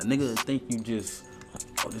 Like nigga think you just,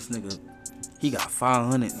 oh, this nigga, he got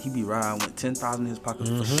 500. He be riding with 10,000 in his pocket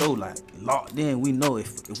for sure. Like locked in. We know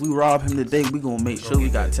if we rob him today, we gonna make sure we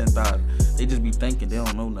got 10,000. They just be thinking they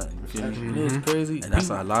don't know nothing. You feel me? You know what's crazy? And that's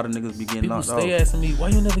how a lot of niggas be getting People knocked stay off. asking me, why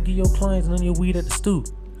you never give your clients none of your weed at the stew?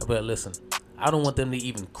 I better listen. I don't want them to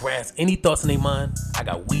even grasp any thoughts in their mind. I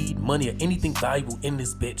got weed, money, or anything valuable in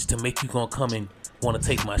this bitch to make you gonna come and want to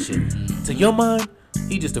take my shit. To your mind,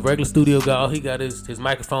 he just a regular studio guy. All he got is his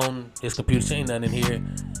microphone, his computer. She ain't nothing in here.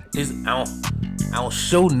 I don't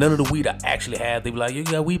show none of the weed I actually have. They be like, you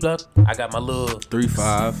got weed, blood? I got my little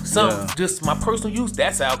 3-5. some just my personal use.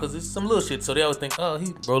 That's out because it's some little shit. So they always think, oh,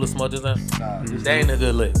 he roll a smudge or something. That ain't a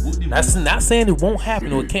good lick. That's not saying it won't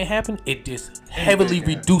happen or it can't happen. It just heavily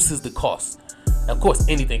reduces the cost. Of course,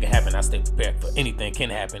 anything can happen. I stay prepared for anything can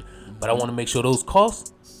happen, but I want to make sure those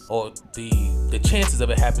costs or the chances of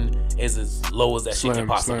it happening is as low as that shit can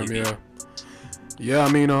possibly be. Yeah. Yeah,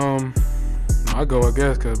 I mean, I go, I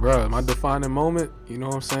guess, cause bro, my defining moment, you know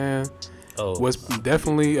what I'm saying, was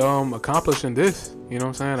definitely accomplishing this. You know what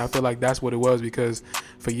I'm saying? I feel like that's what it was because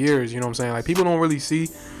for years, you know what I'm saying, like people don't really see.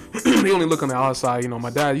 They only look on the outside. You know, my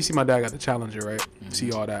dad. You see, my dad got the Challenger, right? Mm-hmm.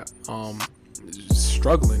 See all that.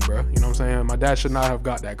 Struggling, bro. You know what I'm saying? My dad should not have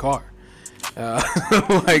got that car.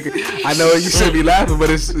 Like, I know you should be laughing, but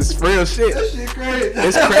it's real shit. That shit crazy.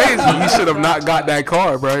 It's crazy. He should have not got that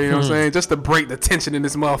car, bro. You know what I'm saying? Just to break the tension in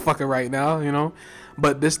this motherfucker right now, you know.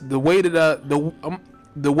 But the way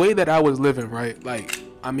that I was living, right? Like,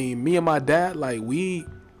 I mean, me and my dad, like me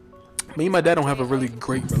and my dad don't have a really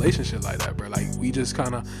great relationship like that, bro. Like, we just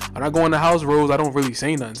kind of, when I go in the house, Rose, I don't really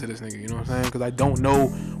say nothing to this nigga, you know what I'm saying? Because I don't know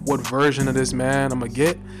what version of this man I'm going to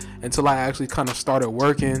get until I actually kind of started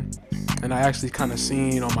working and I actually kind of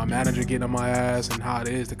seen, you know, my manager getting on my ass and how it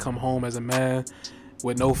is to come home as a man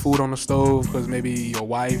with no food on the stove because maybe your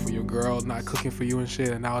wife or your girl not cooking for you and shit,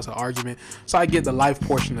 and now it's an argument. So I get the life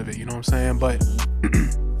portion of it, you know what I'm saying? But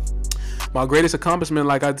my greatest accomplishment,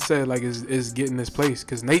 like I said, like is getting this place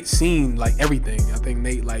because Nate seen like everything. I think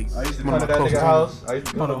Nate like I used to one come of to my that closest nigga house. I used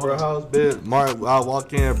to come to bro house, bit. Mark, I'll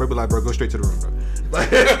walk in, bro be like, bro, go straight to the room, bro. Like,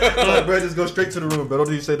 bro, just go straight to the room, bro. Don't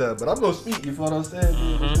even say that. But I'm gonna speak, you feel what I'm saying?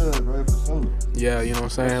 Good, bro, for sure. Yeah, you know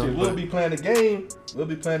what I'm saying? Shit, we'll be playing the game.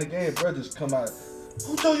 Bro, just come out.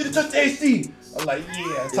 Who told you to touch the AC? I'm like,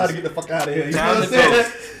 yeah, it's time to get the fuck out of here. You know what I'm saying?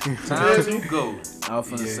 Time to go. I was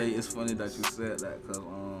finna say it's funny that you said that because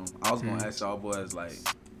I was gonna ask y'all boys like,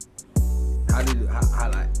 how did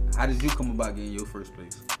you come about getting your first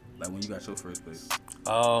place? Like when you got your first place?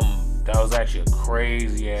 That was actually a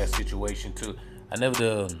crazy ass situation too. I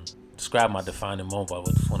never describe my defining moment, but I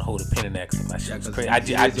just want to hold a pin in that because my shit was crazy. I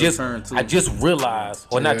just realized,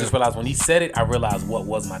 or not just realized, when he said it, I realized what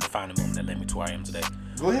was my defining moment that led me to where I am today.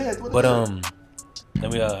 Go ahead. But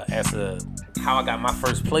let me answer how I got my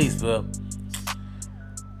first place, but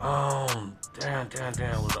damn,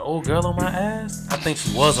 was the old girl on my ass? I think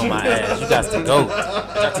she was on my ass. You got to go.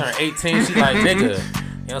 I turned 18, she like, nigga, you know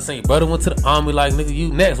what I'm saying? Your brother went to the army, like, nigga,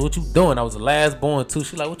 you next, what you doing? I was the last born too.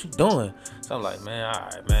 She like, what you doing? So I'm like, man, all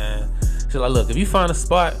right, man. She like, look, if you find a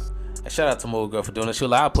spot, and shout out to my old girl for doing it, she'll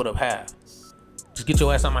like, I'll put up half. Just get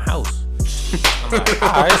your ass out my house. I'm like,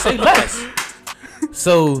 all right, say less.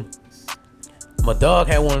 So my dog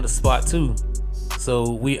had one of the spot too.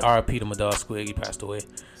 So we RIP to my dog Squig, he passed away.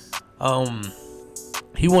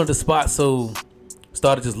 He wanted the spot, so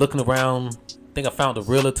started just looking around. I think I found a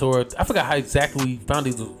realtor. I forgot how exactly we found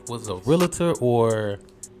it. Was a realtor or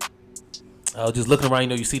just looking around. You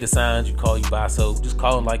know, you see the signs, you call, you buy. So just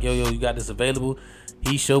calling like, yo, you got this available.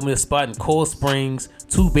 He showed me a spot in Coral Springs,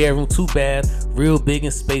 2-bedroom, 2-bath, real big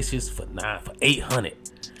and spacious for $800.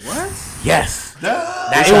 What? Yes. Nah.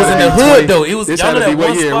 Now it was in the hood though. It was This y'all had know to be that what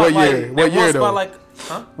one year? spot What like year? that What one year, spot though? like,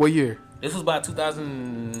 huh? What year? This was about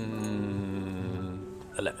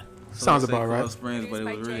 2011. Sounds Let's say about right. Coral Springs, but it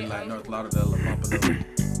was really like North Lauderdale or Pompano.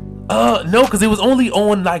 No, because it was only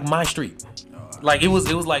on like my street. Like it was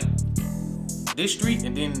like this street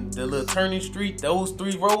and then the little turning street. Those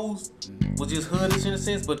 3 rows was just hoodish in a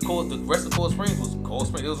sense, but the rest of Cold Springs was Cold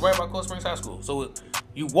Springs. It was right by Cold Springs High School. So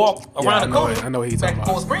you walk around the corner. I know he's back talking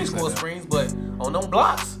to about. Cold Springs, but on them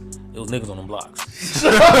blocks, it was niggas on them blocks.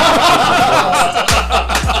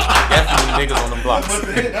 Definitely niggas on them blocks.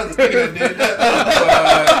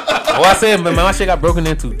 Oh, I said, man, my shit got broken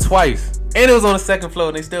into twice. And it was on the 2nd floor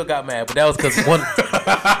and they still got mad. But that was because one...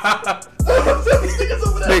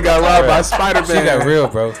 They got robbed by Spider-Man. Shit got real,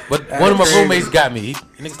 bro. But one of my roommates got me. He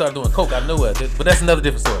nigga started doing coke out of nowhere. But that's another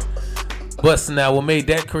different story. But so now what made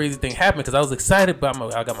that crazy thing happen, because I was excited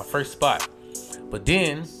about I got my first spot. But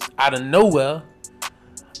then, out of nowhere,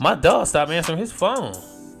 my dog stopped answering his phone.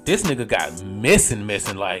 This nigga got missing.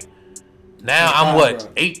 Like, now I'm what?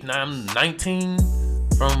 19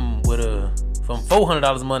 from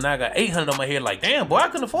 $400 a month. Now I got $800 on my head. Like, damn, boy, I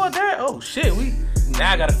couldn't afford that. Oh shit,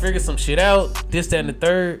 now I gotta figure some shit out. This, that, and the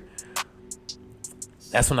third.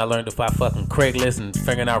 That's when I learned to find fucking Craigslist and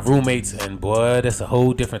figuring out roommates. And boy, that's a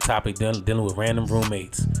whole different topic dealing with random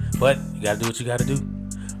roommates. But you gotta do what you gotta do.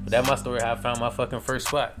 But that's my story. How I found my fucking first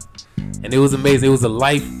spot, and it was amazing. It was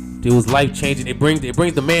life changing. It brings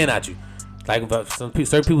the man out you. Like certain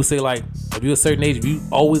people say, like if you're a certain age, if you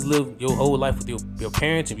always live your whole life with your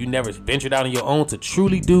parents, if you never ventured out on your own to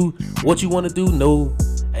truly do what you want to do,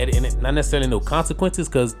 and not necessarily no consequences,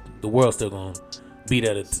 because the world's still gonna be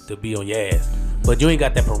there to be on your ass. But you ain't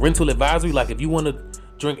got that parental advisory. Like if you want to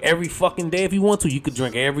drink every fucking day if you want to, you could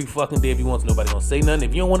drink every fucking day if you want to. Nobody gonna say nothing.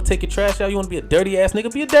 If you don't want to take your trash out, you want to be a dirty ass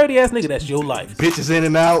nigga, be a dirty ass nigga. That's your life. Bitches in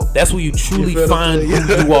and out. That's when you truly find who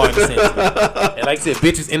you are in a sense. And like I said,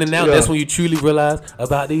 bitches in and out. Yeah. That's when you truly realize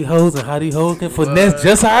about these hoes and how these hoes can finesse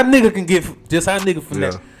just how a nigga can get, just how a nigga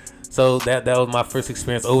finesse. Yeah. So that was my first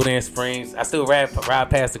experience over there in Springs. I still ride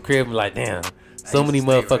past the crib and like, damn. So many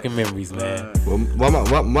motherfucking memories, man. Well,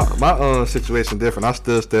 my situation different. I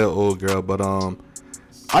still stay an old girl, but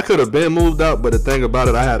I could have been moved out. But the thing about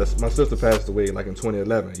it, my sister passed away like in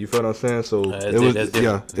 2011. You feel what I'm saying? So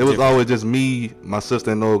it was always just me, my sister,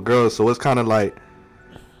 and the old girl. So it's kind of like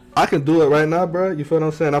I can do it right now, bro. You feel what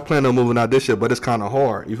I'm saying? I plan on moving out this year, but it's kind of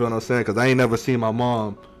hard. You feel what I'm saying? Because I ain't never seen my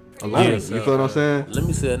mom alone. Yeah, you feel what I'm saying? Let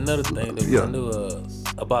me say another thing that I knew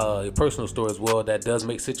about your personal story as well that does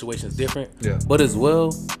make situations different. Yeah. But as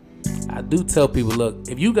well, I do tell people, look,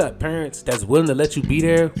 if you got parents that's willing to let you be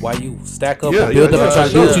there while you stack up and build up and try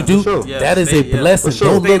to do what you do, that is a blessing.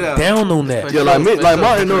 Don't look down on that. Yeah, like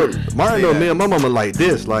Martin know me and my mama like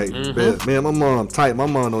this. Like, man, my mom tight. My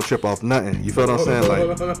mom don't trip off nothing. You feel what I'm saying?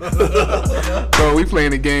 Like, bro, we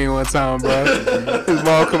playing the game one time, bro. His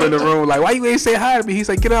mom come in the room like, why you ain't say hi to me? He's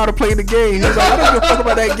like, get out and play the game. He's like, I don't give a fuck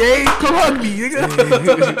about that game. Come hug me,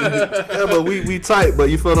 nigga. Yeah, but we tight. But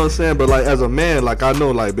you feel what I'm saying? But like as a man, like I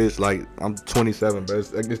know, like bitch, like I'm 27, but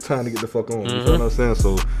it's time to get the fuck on. You feel what I'm saying?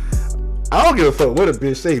 So I don't give a fuck what a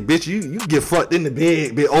bitch say. Bitch, you get fucked in the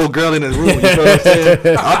bed, big old girl in the room. You feel what I'm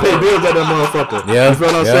saying? I pay bills at that motherfucker. Yeah, you feel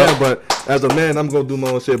what I'm saying? But as a man, I'm gonna do my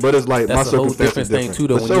own shit. But it's like that's my circumstances thing too,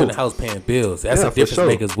 though. When you're in the house paying bills, that's a difference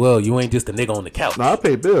maker as well. You ain't just a nigga on the couch. No, I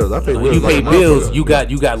pay bills. When you pay bills, you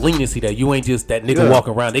got leniency there. You ain't just that nigga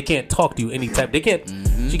walking around. They can't talk to you any type. They can't.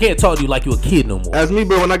 She can't talk to you like you a kid no more. As me,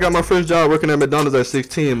 bro, when I got my first job working at McDonald's at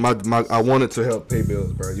 16, I wanted to help pay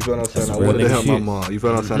bills, bro. You feel what I'm saying? I wanted to help my mom. You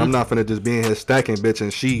feel what I'm saying? I'm not finna just be in here stacking, bitch,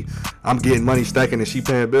 and I'm getting money stacking and she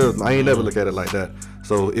paying bills. I ain't never look at it like that.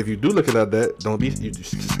 So if you do look at it like that, don't be.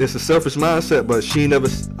 It's a selfish mindset. But she never.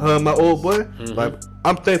 My old boy. Like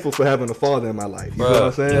I'm thankful for having a father in my life. You know what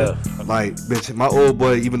I'm saying? Yeah. Like bitch, my old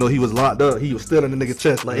boy, even though he was locked up, he was still in the nigga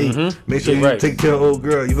chest. Like, hey, make sure you take care of old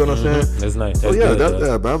girl. You feel what I'm saying? That's nice. So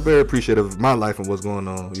yeah, but I'm very appreciative of my life and what's going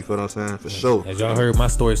on. You feel what I'm saying? For sure. As y'all heard my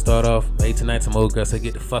story start off 8 to 9, some old girl said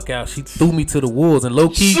get the fuck out. She threw me to the wolves and low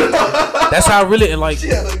key. That's how I really and like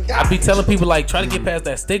I be telling people like try to get past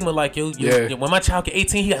that stigma. Like yo, when my child get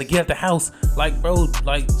 18, he gotta get out the house. Like bro,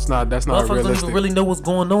 like that's not motherfuckers don't even really know what's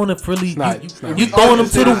going on. If really you throwing them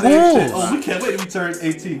to the wolves. Oh, we can't wait till we turn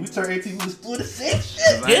 18. We turned 18, we was doing the same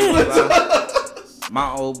shit. Yeah. My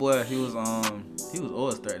old boy, he was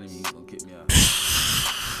always threatening me. He was gonna kick me out.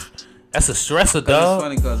 That's a stressor, dog. It's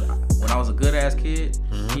funny because when I was a good ass kid,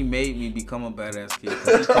 he made me become a badass kid.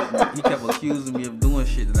 He kept accusing me of doing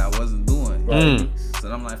shit that I wasn't doing. Right?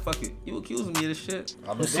 So I'm like, fuck it. You accusing me of this shit?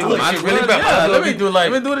 Let me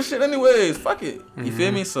do this shit anyways. Fuck it. You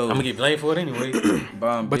feel me? So I'm gonna get blamed for it anyway.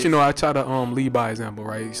 But you know, I try to lead by example,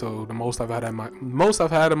 right? So the most I've had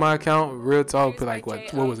in my account, real talk, like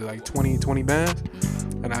what was it, like 20 bands?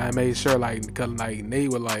 And I made sure, like, cause like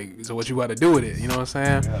Nate was like, so what you got to do with it? You know what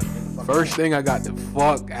I'm saying? First thing, I got the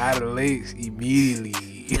fuck out of the lakes immediately.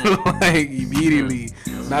 Like immediately.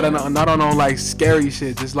 Not on like scary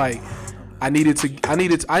shit. Just like I knew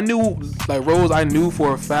like Rose. I knew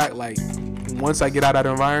for a fact like once I get out of that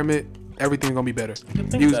environment, everything's gonna be better.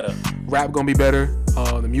 Rap gonna be better.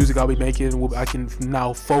 The music I'll be making, I can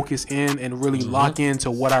now focus in and really lock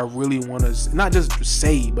into what I really want to, not just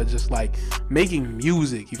say, but just like making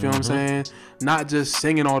music. You feel what I'm saying? Not just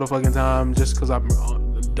singing all the fucking time just because I'm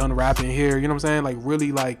done rapping here. You know what I'm saying? Like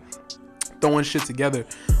really like throwing shit together.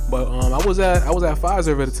 But I was at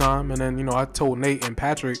Pfizer at the time, and then I told Nate and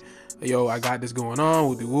Patrick, yo, I got this going on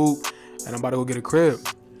with the whoop, and I'm about to go get a crib.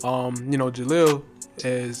 Jalil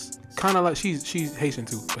is kind of like she's Haitian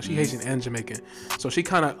too, but she Haitian and Jamaican, so she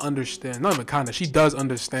kind of understands. Not even kind of, she does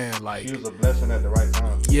understand. Like she was a blessing at the right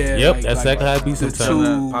time. Yeah. Yep, that's exactly how it be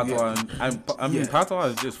sometimes. Patois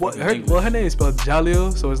is just her name is spelled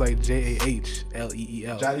Jalil, so it's like Jahleel.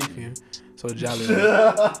 So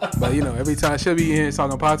Jalil. But every time she'll be in here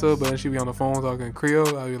talking Pato, but then she'll be on the phone talking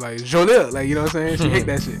Creole, I'll be like Jalil, like, you know what I'm saying? She hate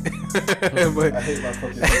that shit. But I hate my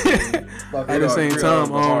fucking at the same time,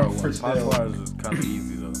 Patois is kind of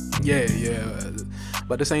easy though. Yeah.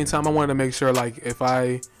 But at the same time, I wanted to make sure, like,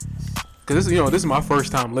 because this is my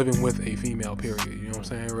first time living with a female. Period. You know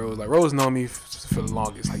what I'm saying? Rose known me for the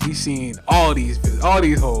longest. Like he's seen all these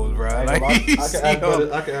hoes, bro. Like I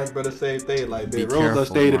can ask better the same thing. Like, Rose done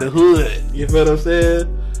stayed in the hood. You feel what I'm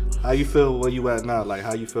saying? How you feel where you at now? Like,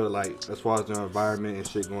 how you feel like as far as the environment and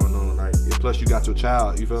shit going on? Like, and plus you got your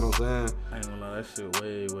child. You feel what I'm saying? I ain't gonna lie, that shit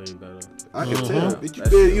way better. I can tell.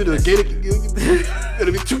 Did you done get it?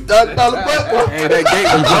 It'll be $2,000 a month. Hey, that gate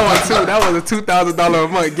was blowing too. That was a $2,000 a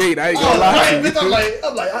month gate. I ain't gonna lie to you.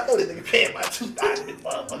 I'm like, I know this nigga paying my $2,000.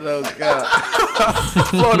 Oh God.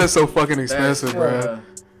 Florida's so fucking expensive, bro.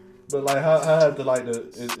 But like, how had the like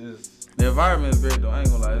the environment is great though. I ain't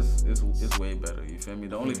gonna lie, it's way better. You feel me?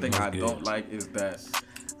 The only thing I don't like is that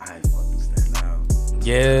I fucking stand out.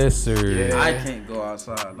 Yes, sir. Yeah. I can't go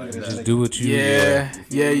outside like that. Just do what you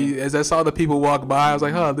As I saw the people walk by, I was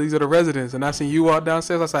like, huh, these are the residents. And I seen you walk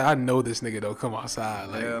downstairs, I was like, I know this nigga don't come outside.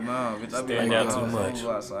 Like, yeah, no, bitch, I be stand like, out too I much. don't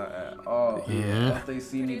go outside at all. Yeah. If they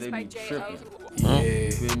see me, they be tripping. yeah.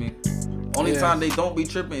 You feel me? Only time they don't be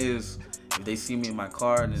tripping is if they see me in my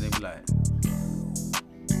car and then they be like,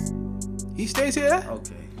 He stays here?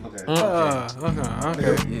 okay. Okay. Yeah,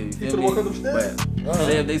 you feel me? walk up them stairs? But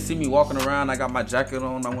say if they see me walking around, I got my jacket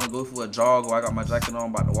on, I want to go for a jog, or I got my jacket on,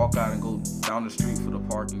 about to walk out and go down the street for the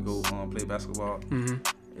park and go play basketball. Mm-hmm.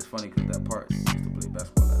 It's funny because that park used to play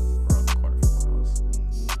basketball around the corner from my house.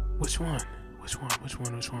 Which one?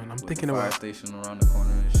 I'm thinking the fire about station around the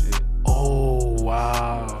corner and shit. Oh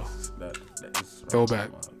wow. That is Throwback.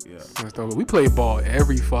 Yeah. We play ball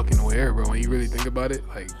every fucking where, bro. When you really think about it,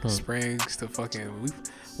 like Springs to fucking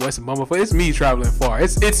West Bumblefoot. It's me traveling far.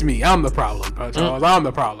 It's me. I'm the problem, bro, Charles. I'm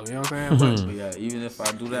the problem. You know what I'm saying? But yeah, even if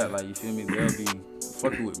I do that, like, you feel me, they'll be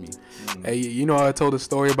fucking with me. Hey, I told a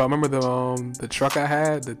story about, remember the truck I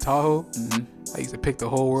had, the Tahoe? Mm-hmm. I used to pick the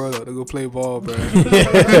whole world up to go play ball, bro.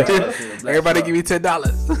 Everybody give me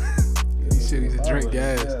 $10. These shit used to drink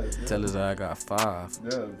gas. Tell us I got 5. Yeah,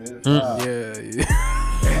 bitch. Yeah.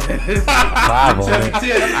 5 on it. I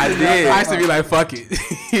did. I used to be like, fuck it.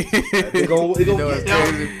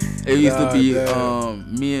 It used to be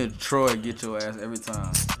me and Troy get your ass every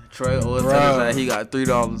time. Troy always tell us that he got $3,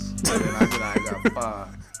 and I said I got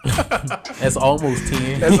 5. That's almost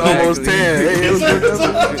 10. That's almost 10. Hey, it was good.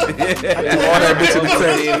 I threw all that bitch in the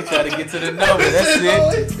tank. He tried to get to the number. That's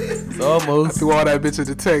it. It's almost. Threw all that bitch in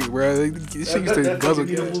the tank, bro. She used to guzzle.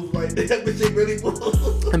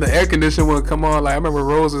 And the air conditioner would come on. Like, I remember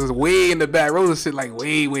Rose was way in the back. Rose was sitting like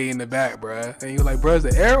way in the back, bro. And he was like, bro, is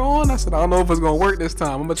the air on? I said, I don't know if it's gonna work this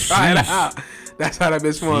time. I'm gonna try it out. That's how that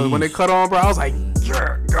bitch was. When they cut on, bro, I was like,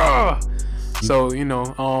 yeah. So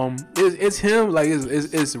it's him, like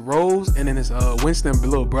it's Rose, and then it's Winston,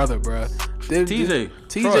 little brother, bro.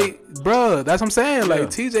 TJ, bro. That's what I'm saying. Like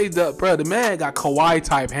TJ, bro, the man got Kawhi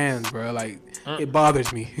type hands, bro. Like it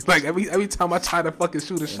bothers me. Like every time I try to fucking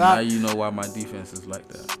shoot a shot. Now you know why my defense is like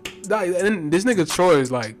that. And this nigga Troy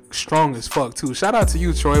is like strong as fuck too. Shout out to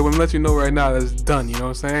you, Troy. Let me let you know right now that it's done. You know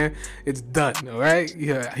what I'm saying? It's done. All right.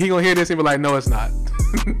 Yeah. He gonna hear this and be like, no, it's not.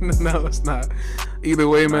 No, it's not. Either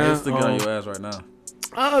way, man. He's still on your ass right now.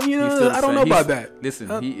 I don't know about that.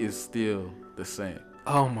 Listen, he is still the same.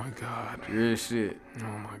 Oh my god. Real shit.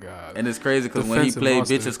 Oh my god. And it's crazy because when he played,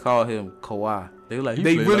 bitches call him Kawhi. They like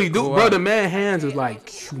they really like do, Kawhi. bro. The man hands is like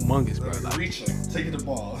humongous, bro. Like, reaching, taking the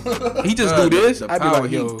ball. He just do this. The I'd be power,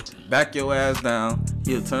 like, yo, back your ass down.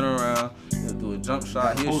 He'll turn around. He'll He'll do a jump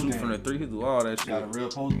shot. He'll shoot from the three. He'll do all that shit. Got a real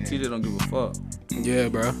post game. TJ don't give a fuck. Yeah,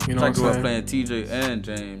 bro. You know Like what I'm playing saying? TJ and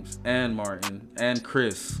James and Martin and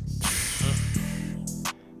Chris.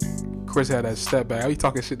 Chris had that step back. How you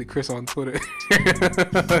talking shit to Chris on Twitter?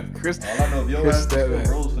 Chris. All I know, if your Chris ass step is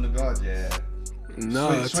back. Rose from the guard, yeah.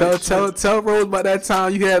 No, Swing. tell Rose about that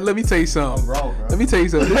time you had. Let me tell you something. I'm wrong, bro. Let me tell you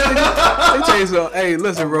something. Let me tell you something. Hey,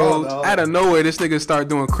 listen, I'm wrong, Rose. dog. Out of nowhere, this nigga start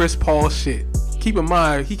doing Chris Paul shit. Keep in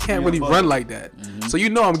mind, he can't Yeah, really but- run like that. So you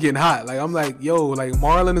know I'm getting hot. Like I'm like, yo, like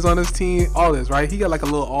Marlon is on his team. All this, right? He got like a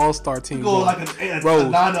little all-star team. You go going. like a Bro.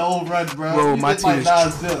 9-0 run, bro. Bro, You my just team like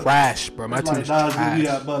is Nas Zip. trash, bro. My It's team like is Nas Zip, we trash.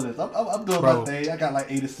 got bullets. I'm doing Bro. my thing. I got like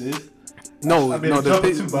 8 assists. No, I mean, no, the jumper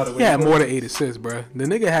too, by the he way. had more than 8 assists, bro. The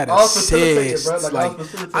nigga had I was facilitating, assists. bro. Like, I Like, was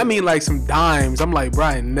facilitating. I mean, like some dimes. I'm like, bro,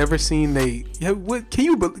 I never seen they. Yeah, what can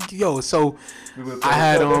you? Yo, so We were I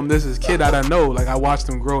had playing this is kid that I know. Like I watched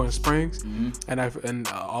him grow in Springs, Mm-hmm. and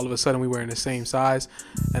all of a sudden we were in the same size,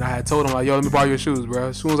 and I had told him like, yo, let me borrow your shoes, bro.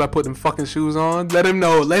 As soon as I put them fucking shoes on, let him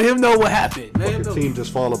know what happened. The team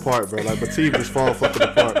just fall apart, bro. Like the team just fall fucking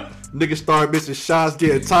apart. Niggas start missing shots,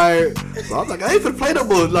 getting tired. So I'm like, I ain't finna play no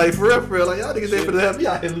more. Like for real. Like y'all niggas ain't finna have me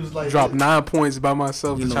out here lose like. Dropped 9 points by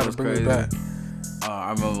myself You to know try to what's bring crazy? me back.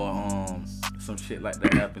 I remember some shit like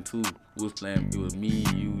that happened too. We was playing. It was me,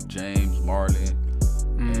 you, James, Marlon,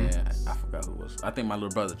 and I forgot who it was. I think my little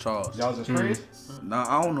brother Charles. Y'all was in Springs? Nah,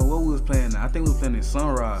 I don't know what we was playing. I think we was playing in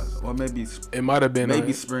Sunrise or maybe It might have been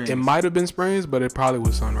Maybe Springs. It might have been Springs, but it probably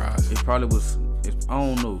was Sunrise. it probably was. I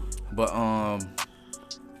don't know, but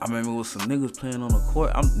I remember it was some niggas playing on the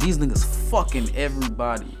court. These niggas fucking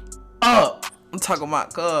everybody up. I'm talking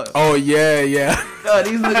about cuz. Oh yeah. Yo,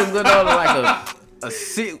 these niggas went on like a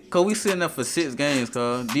 6, cause we sitting there for 6 games,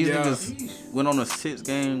 cuz. These Yeah. niggas went on a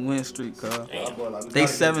 6-game win streak, cuz. They They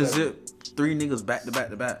 7-zip 3 niggas back to back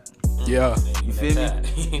to back. Yeah. You feel me?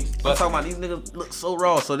 I'm talking about these niggas look so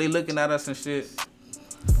raw, so they looking at us and shit.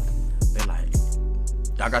 They like,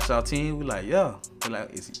 y'all got y'all team? We like, yeah. They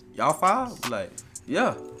like, is y'all 5? We like,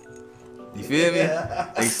 yeah. You feel me?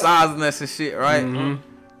 They sizing us and shit, right?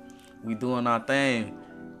 We doing our thing.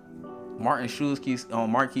 Mark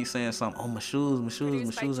keeps saying something. Oh, my shoes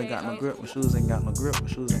ain't got no grip. My shoes ain't got no grip. My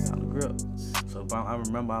shoes ain't got no grip. So I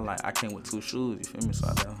remember I came with 2 shoes. You feel me? So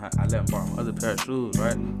I let him borrow my other pair of shoes,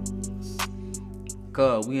 right?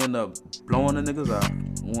 Cause we end up blowing the niggas out.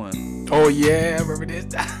 1. Oh yeah, I remember this.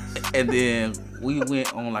 And then we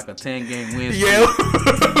went on like a 10-game win streak.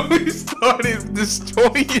 Yeah, we started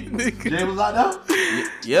destroying niggas. Jay was out there?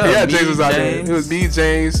 Yeah, me, James was out there. James, It was me,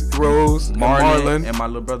 James, Rose, and Marlon, Marlon. and my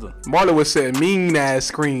little brother. Marlon was setting mean ass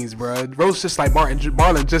screens, bro. Rose just like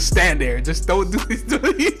Marlon, just stand there, just don't do this.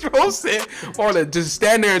 Rose said, Marlon, just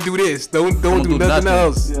stand there and do this. Don't do nothing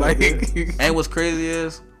else. Yeah, Like, And what's crazy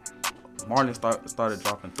is Marlon started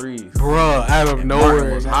dropping 3s. bruh, out of And nowhere.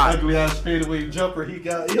 Martin was That hot. ugly ass fadeaway jumper he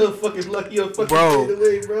got. He was fucking lucky. He was fucking Bro.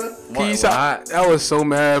 fadeaway, bro. Martin He was saw- hot. I was so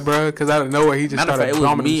mad, bro, because out of nowhere he just Matter of started fact, it was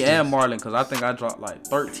dominating me the and streets. Marlon because I think I dropped like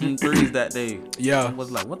 13 threes that day. Yeah. I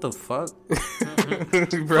was like, what the fuck?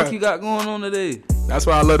 Bruh. What you got going on today? That's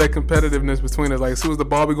why I love that competitiveness between us. Like, as soon as the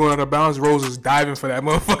ball be going out of bounds, Rose is diving for that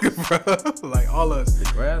motherfucker, bro. Like, all of us. The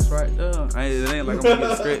grass right there. It ain't like I'm gonna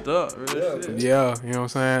get scraped up. Real shit. Yeah, you know what I'm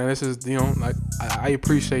saying? This is, you know, like, I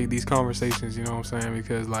appreciate these conversations, you know what I'm saying?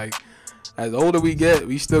 Because, like, as older we get,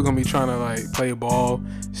 we still gonna be trying to, like, play ball,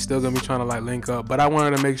 still gonna be trying to, like, link up. But I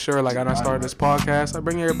wanted to make sure, like, when I started this podcast, I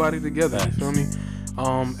bring everybody together, you feel me?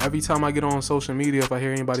 Every time I get on social media, if I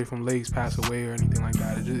hear anybody from Lakes pass away or anything like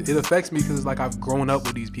that, it affects me because it's like I've grown up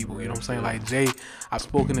with these people. You know what I'm saying? Like Jay, I've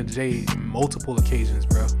spoken to Jay on multiple occasions,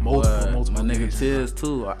 bro. Multiple My nigga occasions. Tiz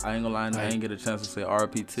too. I ain't gonna lie, I ain't get a chance to say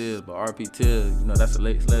RP Tiz, but RP Tiz, you know that's a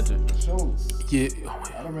Lakes legend. So, Yeah.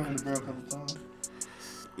 I done ran in the barrel a couple times.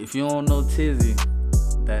 If you don't know Tizzy,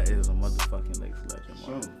 that is a motherfucking Lakes legend,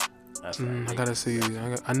 man. So, That's I gotta see.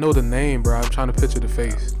 I know the name, bro. I'm trying to picture the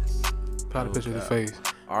face. Trying to picture the God. face.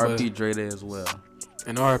 RP Dre Day as well.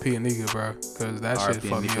 And RP and Nika, bro. Because that shit RP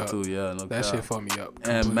fucked and me Nika up. too, yeah. No That cap. shit fucked me up.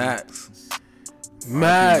 And completely. Max.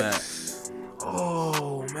 Max.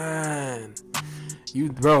 Oh, man. You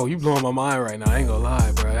blowing my mind right now. I ain't gonna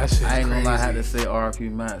lie, bro. That shit I ain't crazy. gonna lie, I had to say RP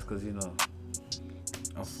Max because, you know,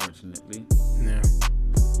 unfortunately, Yeah.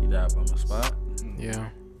 he died by my spot. Yeah.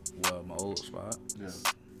 Well, my old spot. yeah.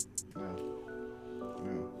 Yeah.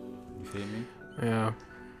 Yeah. You feel me? Yeah.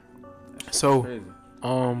 So, Crazy.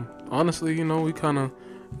 honestly, you know, we kind of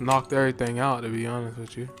knocked everything out, to be honest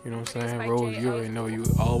with you. You know what I'm saying? Rose, you already know you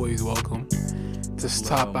always welcome to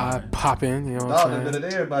stop by, man. pop in. You know what Dog, I'm they saying? better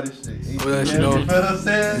than everybody shit. Well, let you know. You know what I'm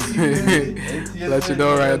saying? Let you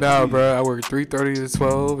know right now, bro. I work 3:30 to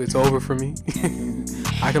 12. It's over for me.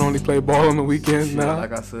 I can only play ball on the weekends now.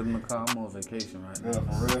 Like I said in the car, I'm on vacation right now.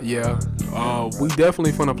 Yeah, for real. Yeah, we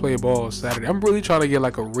definitely finna play ball Saturday. I'm really trying to get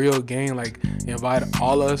like a real game, like invite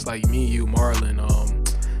all us, like me, you, Marlon,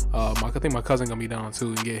 I think my cousin gonna be down too,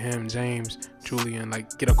 and get him, James, Julian,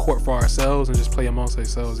 like get a court for ourselves and just play amongst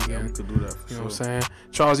ourselves again. We could do that. You know what I'm saying?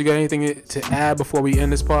 Charles, you got anything to add before we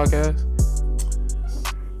end this podcast?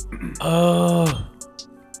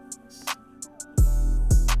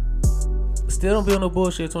 Still don't be on no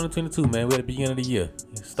bullshit 2022, man. We're at the beginning of the year.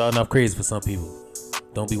 Starting off crazy for some people.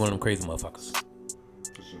 Don't be one of them crazy motherfuckers.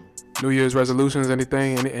 For sure. New Year's resolutions,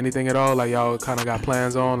 anything at all? Like y'all kind of got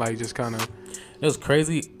plans on, like just kind of. It was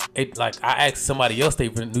crazy. Like I asked somebody else their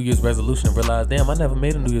New Year's resolution and realized, damn, I never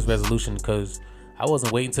made a New Year's resolution because I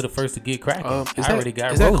wasn't waiting till the first to get cracking. I already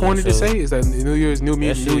got. Is that corny to say? Is that New Year's new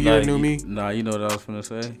me, new year, like, new me? Nah, you know what I was gonna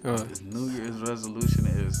say? New Year's resolution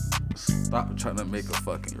is stop trying to make a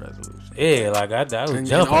fucking resolution. Yeah, like I was and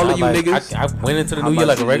jumping. all of you like, niggas, I went into the New Year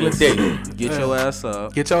like a regular day. Get your ass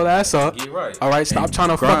up. Get your ass up. Get right. All right, stop trying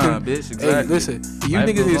to grind, fucking. bitch, exactly. Hey, listen, you Life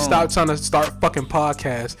niggas goes need to on. stop trying to start fucking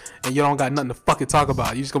podcasts and you don't got nothing to fucking talk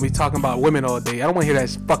about. You just gonna be talking about women all day. I don't want to hear that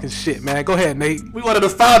fucking shit, man. Go ahead, Nate. We one of the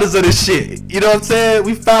founders of this shit. You know what I'm saying?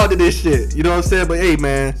 We founded this shit. You know what I'm saying? But hey,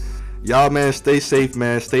 man, y'all, man, stay safe,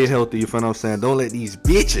 man. Stay healthy. You feel what I'm saying? Don't let these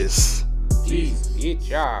bitches.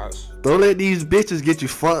 Don't let these bitches get you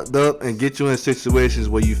fucked up and get you in situations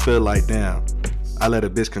where you feel like, damn, I let a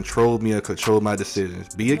bitch control me or control my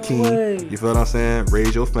decisions. Be a king. You feel what I'm saying?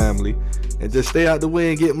 Raise your family and just stay out the way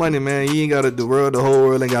and get money, man. You ain't gotta the whole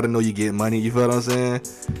world ain't gotta know you get money. You feel what I'm saying?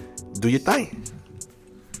 Do your thing.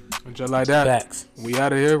 And just like that, Facts. we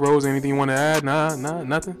out of here. Rose, anything you want to add? Nah,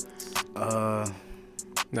 nothing.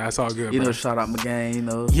 Nah, it's all good, You bro. know, shout out my gang, you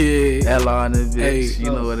know. Yeah. Ella and the bitch, Hey, you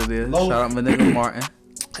know what it is. Low. Shout out my nigga Martin.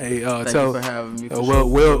 Hey, Thank tell you for having me. For sure.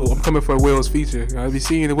 Will, I'm coming for Will's feature. I'll be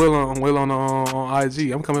seeing the Will on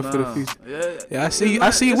IG. I'm coming for the feature. Yeah, I see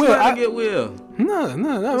It's Will. nothing to get Will. No, It's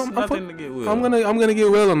nothing to get Will. I'm gonna get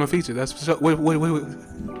Will on the feature. That's for sure. Wait.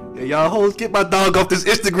 Hey, y'all hoes, get my dog off this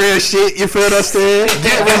Instagram shit. You feel what I'm saying?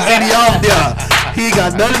 Get Rosini off there. He ain't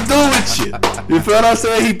got nothing to do with you. You feel what I'm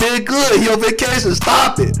saying? He did good. He on vacation.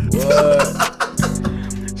 Stop it.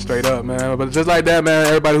 Straight up, man. But just like that, man,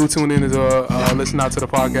 everybody who tuned in is listening out to the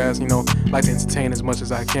podcast, you know, like to entertain as much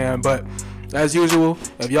as I can. But as usual,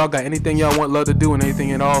 if y'all got anything y'all want love to do and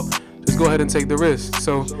anything at all, just go ahead and take the risk.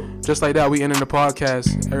 So just like that, we ending the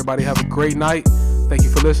podcast. Everybody have a great night. Thank you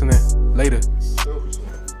for listening. Later.